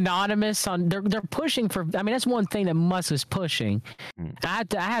can't be anonymous on. They're pushing for. I mean, that's one thing that Musk is pushing. I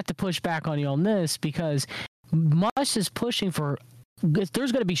have to push back on you on this, because Musk is pushing for.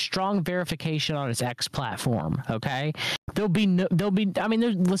 There's going to be strong verification on his X platform. Okay, there'll be. I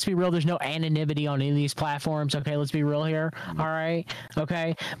mean, let's be real. There's no anonymity on any of these platforms. Okay, let's be real here. All right.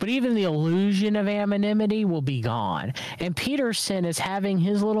 Okay, but even the illusion of anonymity will be gone. And Peterson is having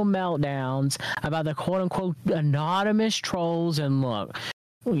his little meltdowns about the quote unquote anonymous trolls. And look,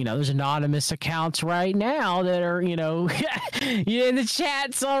 you know, there's anonymous accounts right now that are, you know, in the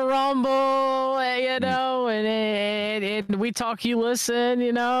chats on Rumble, you know, and we talk, you listen,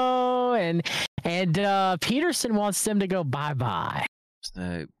 you know, and Peterson wants them to go bye-bye.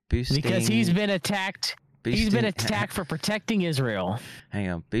 So boosting, because he's been attacked. He's been attacked for protecting Israel. Hang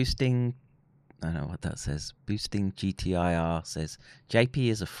on, boosting. I don't know what that says. Boosting GTIR says JP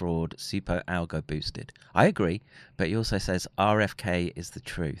is a fraud, super algo boosted. I agree, but he also says RFK is the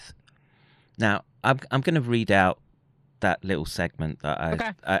truth. Now, I'm going to read out that little segment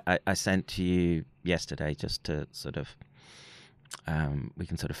that I sent to you yesterday, just to sort of we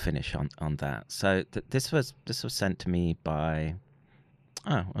can sort of finish on that. So this was sent to me by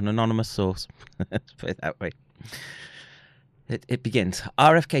an anonymous source. Let's put it that way. It begins,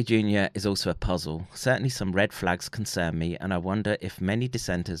 RFK Jr. is also a puzzle. Certainly some red flags concern me, and I wonder if many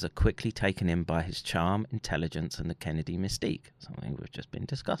dissenters are quickly taken in by his charm, intelligence, and the Kennedy mystique, something we've just been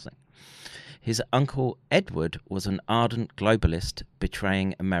discussing. His uncle Edward was an ardent globalist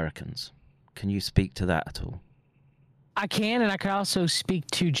betraying Americans. Can you speak to that at all? I can, and I can also speak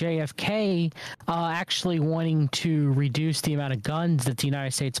to JFK actually wanting to reduce the amount of guns that the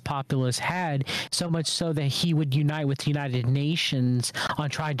United States populace had, so much so that he would unite with the United Nations on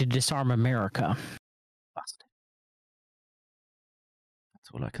trying to disarm America. That's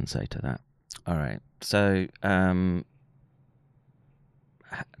all I can say to that. All right. So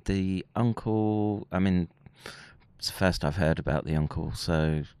the uncle, I mean, it's the first I've heard about the uncle.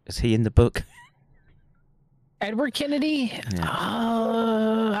 So is he in the book? Edward Kennedy? Yeah.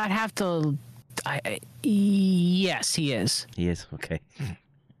 I'd have to Yes, he is. He is, okay.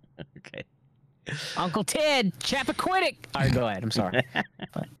 Okay. Uncle Ted, Chappaquiddick. All right, go ahead. I'm sorry.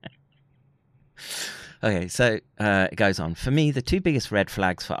 Okay, so it goes on. For me, the two biggest red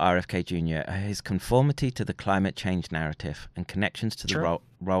flags for RFK Jr. are his conformity to the climate change narrative and connections to the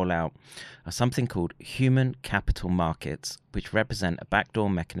rollout of something called human capital markets, which represent a backdoor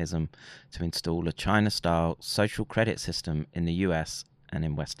mechanism to install a China-style social credit system in the US and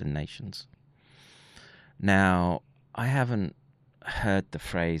in Western nations. Now, I haven't heard the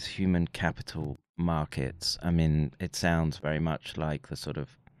phrase human capital markets. I mean, it sounds very much like the sort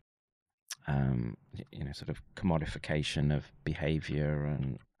of sort of commodification of behavior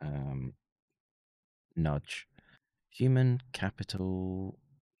and nudge. Human capital,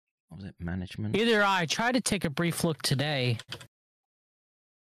 what was it, management? Either I tried to take a brief look today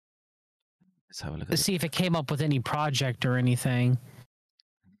Let's have a look to at see if it came up with any project or anything.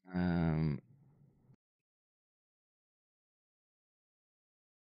 Human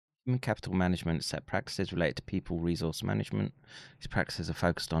capital management set practices related to people resource management. These practices are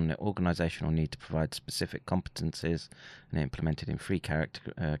focused on the organizational need to provide specific competencies and are implemented in three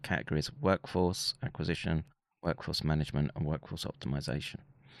categories of workforce acquisition, workforce management, and workforce optimization.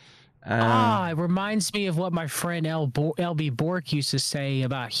 It reminds me of what my friend LB Bork used to say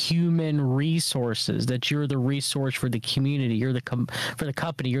about human resources, that you're the resource for the community, you're for the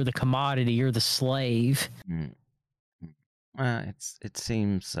company, you're the commodity, you're the slave. It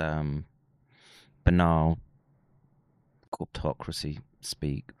seems banal corptocracy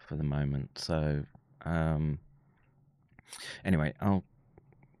speak for the moment. So anyway, I'll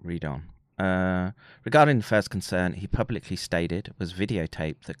read on. Regarding the first concern, he publicly stated was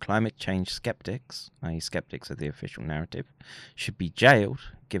videotaped that climate change skeptics, i.e. skeptics of the official narrative, should be jailed,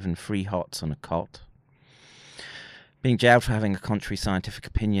 given free hots on a cot. Being jailed for having a contrary scientific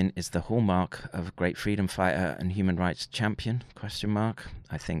opinion is the hallmark of a great freedom fighter and human rights champion? I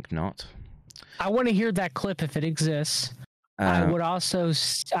think not. I want to hear that clip if it exists. I would also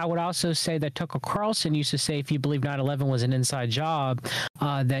say that Tucker Carlson used to say, if you believe 9/11 was an inside job,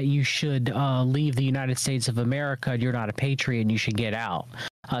 that you should leave the United States of America. You're not a patriot and you should get out.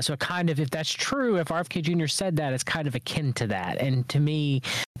 So kind of, if that's true, if RFK Jr. said that, it's kind of akin to that. And to me,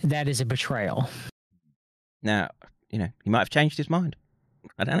 that is a betrayal. Now, he might have changed his mind.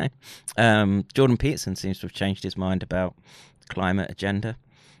 I don't know. Jordan Peterson seems to have changed his mind about the climate agenda.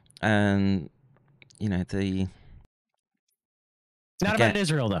 And, Not about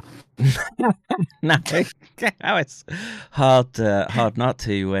Israel, though. No, it's hard not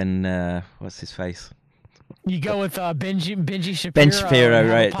to when what's his face? You go with Benji Shapiro. Ben Shapiro,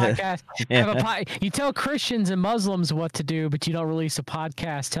 right? You tell Christians and Muslims what to do, but you don't release a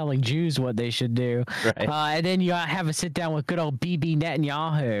podcast telling Jews what they should do. Right. And then you have a sit down with good old Bibi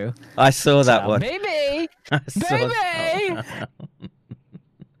Netanyahu. I saw that one. Baby!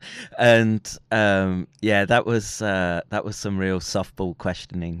 And that was some real softball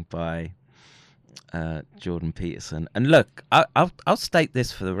questioning by Jordan Peterson. And look, I'll state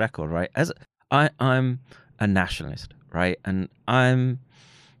this for the record, right? As I'm a nationalist, right, and I'm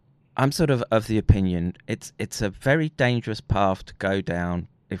sort of the opinion it's a very dangerous path to go down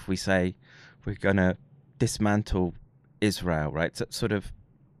if we say we're gonna dismantle Israel, right? So sort of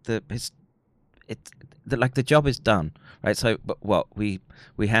the job is done, right? So, but what we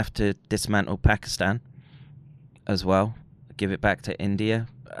have to dismantle Pakistan as well, give it back to India.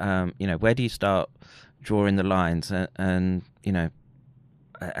 Where do you start drawing the lines? And I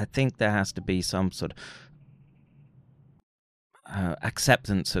think there has to be some sort of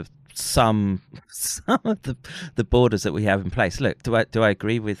acceptance of some of the borders that we have in place. Look, do I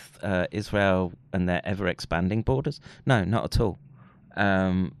agree with Israel and their ever expanding borders? No, not at all.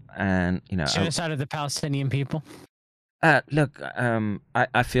 And genocide of the Palestinian people. Look,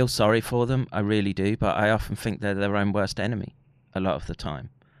 I feel sorry for them. I really do, but I often think they're their own worst enemy a lot of the time.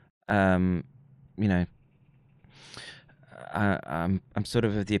 I'm sort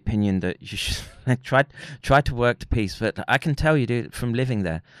of the opinion that you should try to work to peace. But I can tell you, dude, from living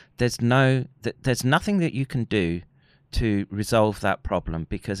there, there's nothing that you can do to resolve that problem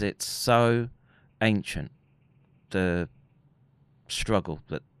because it's so ancient. The struggle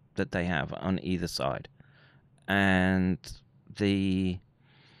that they have on either side, and I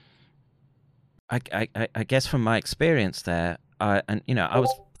guess from my experience there, I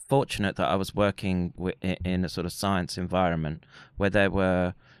was fortunate that I was working in a sort of science environment where there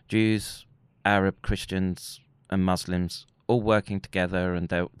were Jews, Arab, Christians, and Muslims all working together, and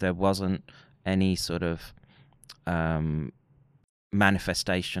there wasn't any sort of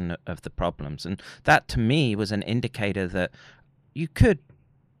manifestation of the problems, and that to me was an indicator that you could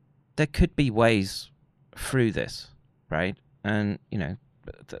there could be ways through this, right? And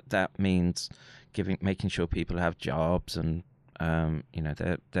that means making sure people have jobs and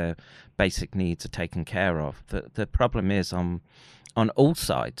their basic needs are taken care of. The problem is on all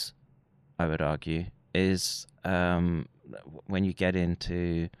sides, I would argue, is when you get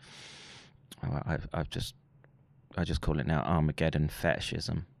into I just call it now Armageddon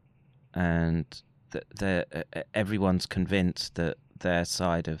fetishism, and everyone's convinced that their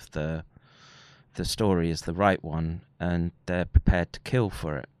side of the story is the right one, and they're prepared to kill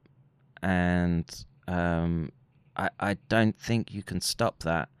for it. And I don't think you can stop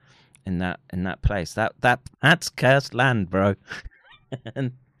that in that place. That's cursed land, bro.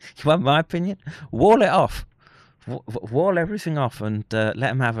 And you want my opinion? Wall it off. Wall everything off and let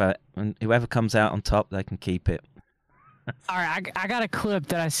them have it. And whoever comes out on top, they can keep it. All right, I got a clip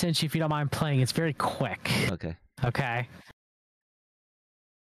that I sent you if you don't mind playing. It's very quick. Okay.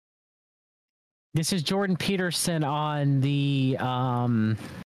 This is Jordan Peterson on the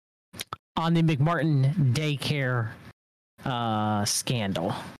McMartin daycare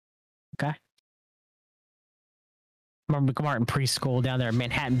scandal. Okay. McMartin preschool down there at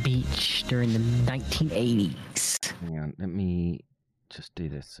Manhattan Beach during the 1980s. Hang on, let me just do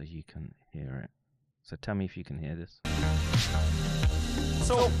this so you can hear it. So tell me if you can hear this.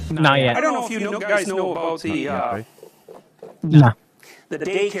 So not yet. I don't know if you guys know about the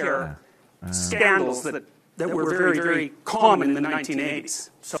daycare scandals that were very, very common in the 1980s.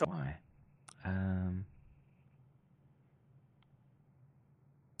 So Why?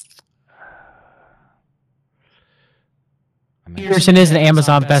 Peterson is an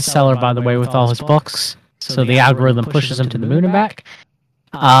Amazon bestseller, by the way, with all his books. So the algorithm pushes him to the moon and back.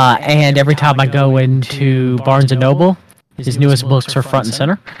 And every time I go into Barnes & Noble, his newest books are front and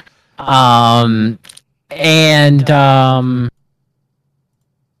center. No,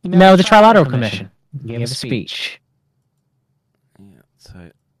 the Trilateral Commission gave a speech. Yeah, so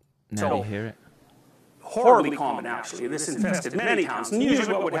now you hear it? horribly common, actually. This infested many towns. And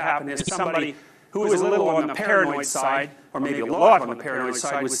usually what would happen is somebody who was a little on the paranoid side, or maybe a lot on the paranoid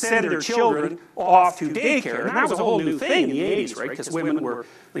side, would send their children off to daycare. And that was a whole new thing in the 80s, right? Because women were,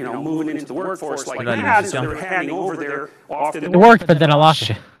 moving into the workforce like mad, so they were handing over their often... It worked, but then I lost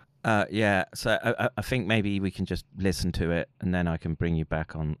you. Yeah, so I think maybe we can just listen to it, and then I can bring you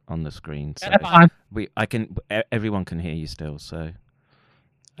back on the screen. So that's fine. Everyone can hear you still, so...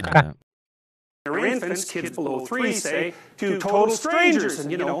 Their infants, kids below 3, say, to total strangers.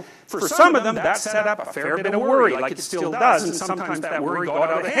 And, for some of them, that set up a fair bit of worry, like it still does. And sometimes that worry got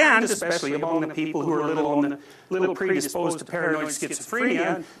out of hand, especially among the people who are a little predisposed to paranoid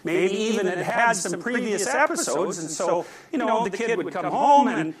schizophrenia, and maybe even had some previous episodes. And so, the kid would come home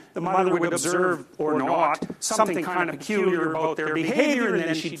and the mother would observe, or not, something kind of peculiar about their behavior, and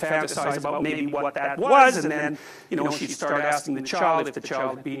then she'd fantasize about maybe what that was, and then, she'd start asking the child if the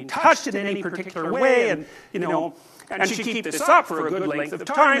child had been touched in any particular way, and and she'd keep this up for a good length of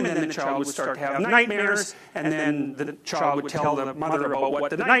time, and then the child would start to have nightmares, and then the child would tell the mother about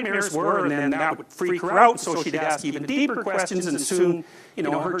what the nightmares were, and then that would freak her out, so she'd ask even deeper questions, and soon,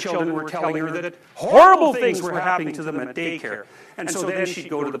 her children were telling her that horrible things were happening to them at daycare. And so then she'd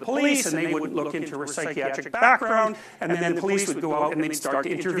go to the police, and they would look into her psychiatric background, and then the police would go out and they'd start to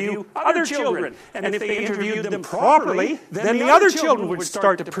interview other children. And if they interviewed them properly, then the other children would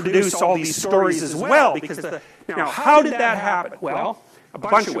start to produce all these stories as well. Now, how did that happen? Well, a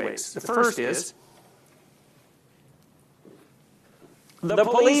bunch of ways. The first is, the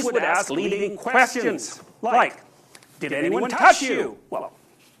police would ask leading questions, like, did anyone touch you? Well,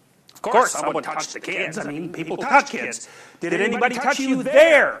 of course, someone touched the kids. I mean, people touch kids. Did anybody touch you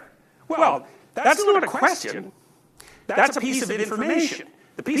there? Well, that's not a question. That's a piece of information.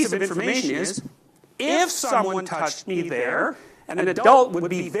 The piece of information is, if someone touched me there, an adult would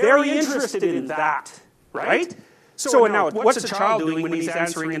be very interested in that, right? So now, what's a child doing when he's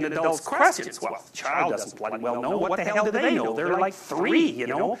answering an adult's questions? Well, the child doesn't bloody well know. What the hell do they know? They're like 3,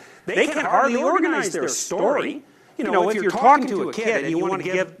 They can hardly organize their story. If you're talking to a kid and you want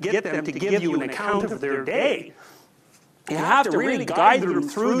to get them to give you an account of their day, you have to really guide them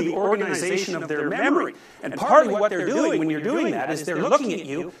through the organization of their memory. And partly what they're doing when you're doing that is they're looking at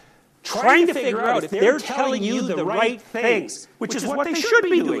you, trying to figure out if they're telling you the right things, which is what they should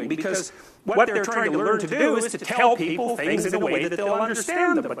be doing, because what they're trying to learn to do is to tell people things in a way that they'll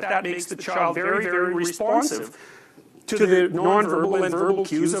understand them. But that makes the child very, very responsive to the nonverbal and verbal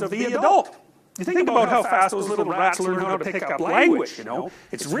cues of the adult. You think about how fast those little rats learn how to pick up language,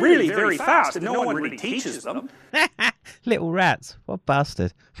 It's really very fast, and no one really teaches them. Little rats, what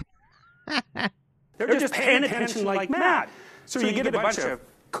bastard. They're just paying attention like mad. So you get a bunch of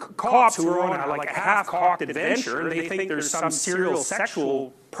cops who are on a half-cocked adventure, and they think there's some serial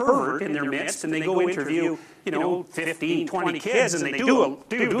sexual pervert in their midst, and they go interview 15, 20 kids, and they do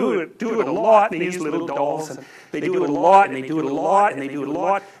it a lot, and they use little dolls, and they do it a lot, and they do it a lot, and they do it a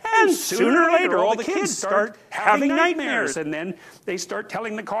lot, and sooner or later all the kids start having nightmares, and then they start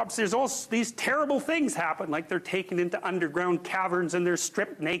telling the cops there's all these terrible things happen, like they're taken into underground caverns and they're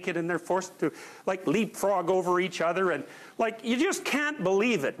stripped naked and they're forced to like leapfrog over each other, and like you just can't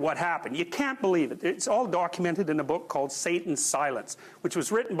believe it what happened. You can't believe it. It's all documented in a book called Satan's Silence, which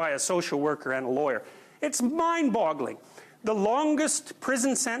was written by a social worker and a lawyer. It's mind-boggling. The longest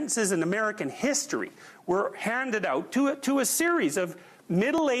prison sentences in American history were handed out to a series of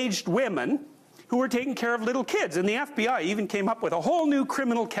middle-aged women who were taking care of little kids. And the FBI even came up with a whole new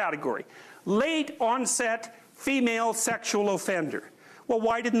criminal category: late-onset female sexual offender. Well,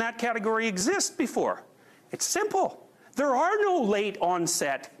 why didn't that category exist before? It's simple. There are no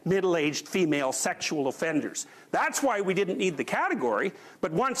late-onset, middle-aged female sexual offenders. That's why we didn't need the category.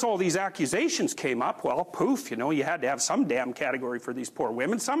 But once all these accusations came up, well, poof, you had to have some damn category for these poor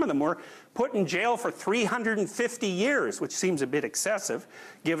women. Some of them were put in jail for 350 years, which seems a bit excessive,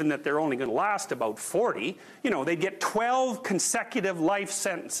 given that they're only going to last about 40. They'd get 12 consecutive life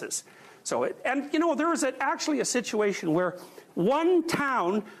sentences. So, there was actually a situation where one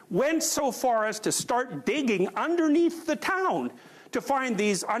town went so far as to start digging underneath the town to find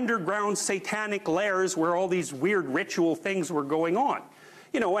these underground satanic lairs where all these weird ritual things were going on.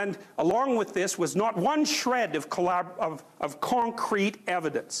 And along with this was not one shred of concrete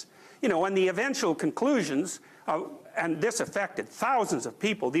evidence. And the eventual conclusions, and this affected thousands of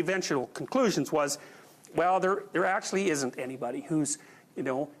people, the eventual conclusions was, well, there actually isn't anybody who's,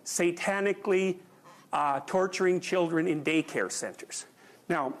 satanically torturing children in daycare centers.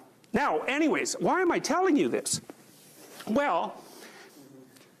 Now, anyways, why am I telling you this? Well,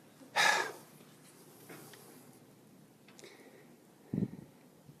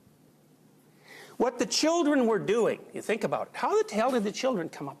 what the children were doing, you think about it, how the hell did the children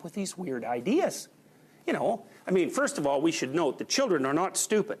come up with these weird ideas? First of all, we should note that children are not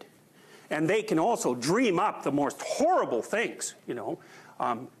stupid. And they can also dream up the most horrible things,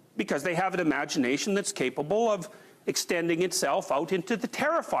 because they have an imagination that's capable of extending itself out into the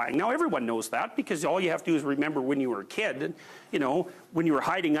terrifying. Now, everyone knows that, because all you have to do is remember when you were a kid, and, when you were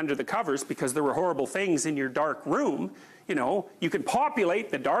hiding under the covers because there were horrible things in your dark room, you can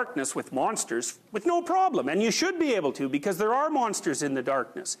populate the darkness with monsters with no problem. And you should be able to, because there are monsters in the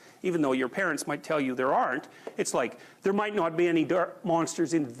darkness. Even though your parents might tell you there aren't, it's like there might not be any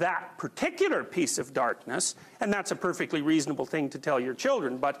monsters in that particular piece of darkness, and that's a perfectly reasonable thing to tell your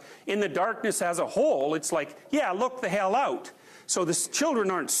children. But in the darkness as a whole, it's like, yeah, look the hell out. So the children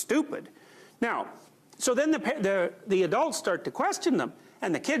aren't stupid. Now, so then the adults start to question them.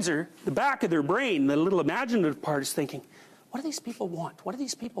 And the kids are, the back of their brain, the little imaginative part is thinking, what do these people want? What do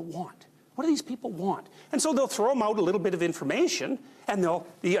these people want? What do these people want? And so they'll throw them out a little bit of information, and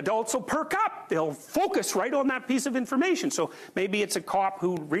the adults will perk up. They'll focus right on that piece of information. So maybe it's a cop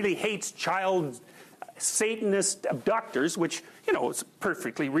who really hates child Satanist abductors, which, is a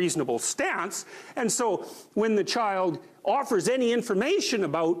perfectly reasonable stance. And so when the child offers any information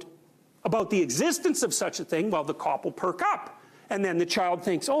about the existence of such a thing, well, the cop will perk up. And then the child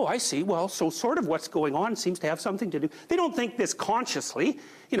thinks, oh, I see, well, so sort of what's going on seems to have something to do. They don't think this consciously,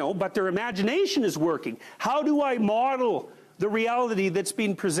 but their imagination is working. How do I model the reality that's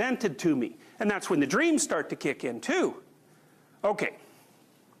being presented to me? And that's when the dreams start to kick in, too. Okay.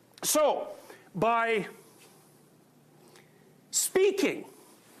 So, by speaking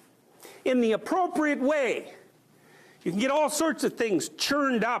in the appropriate way, you can get all sorts of things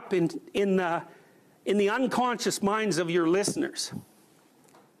churned up in the unconscious minds of your listeners.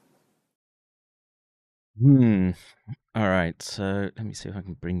 All right, so let me see if I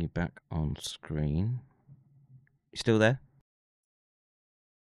can bring you back on screen. You still there?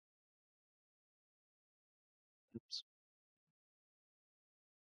 Oops.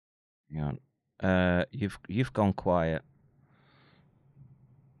 Hang on. You've gone quiet,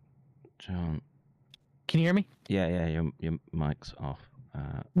 John. Can you hear me? Yeah. Your mic's off.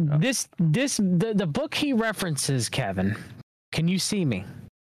 The book he references, Kevin. Can you see me?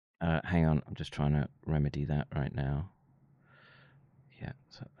 Hang on, I'm just trying to remedy that right now. Yeah,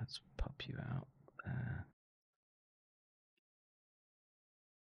 so let's pop you out.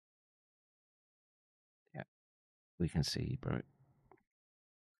 Yeah, we can see you, bro.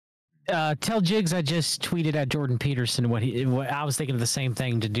 Tell Jigs I just tweeted at Jordan Peterson what I was thinking of the same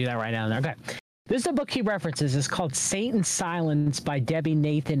thing to do that right now. Okay. This is a book he references. It's called Satan's Silence by Debbie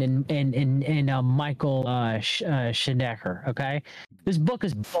Nathan and Michael Schedecker. Okay, this book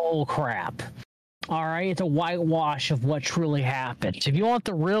is bull crap. All right, it's a whitewash of what truly happened. If you want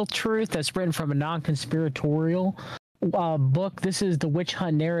the real truth that's written from a non-conspiratorial book, this is The Witch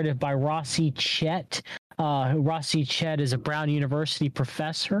Hunt Narrative by Rossi Chet. Rossi Chet is a Brown University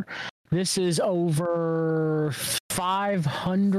professor. This is over 500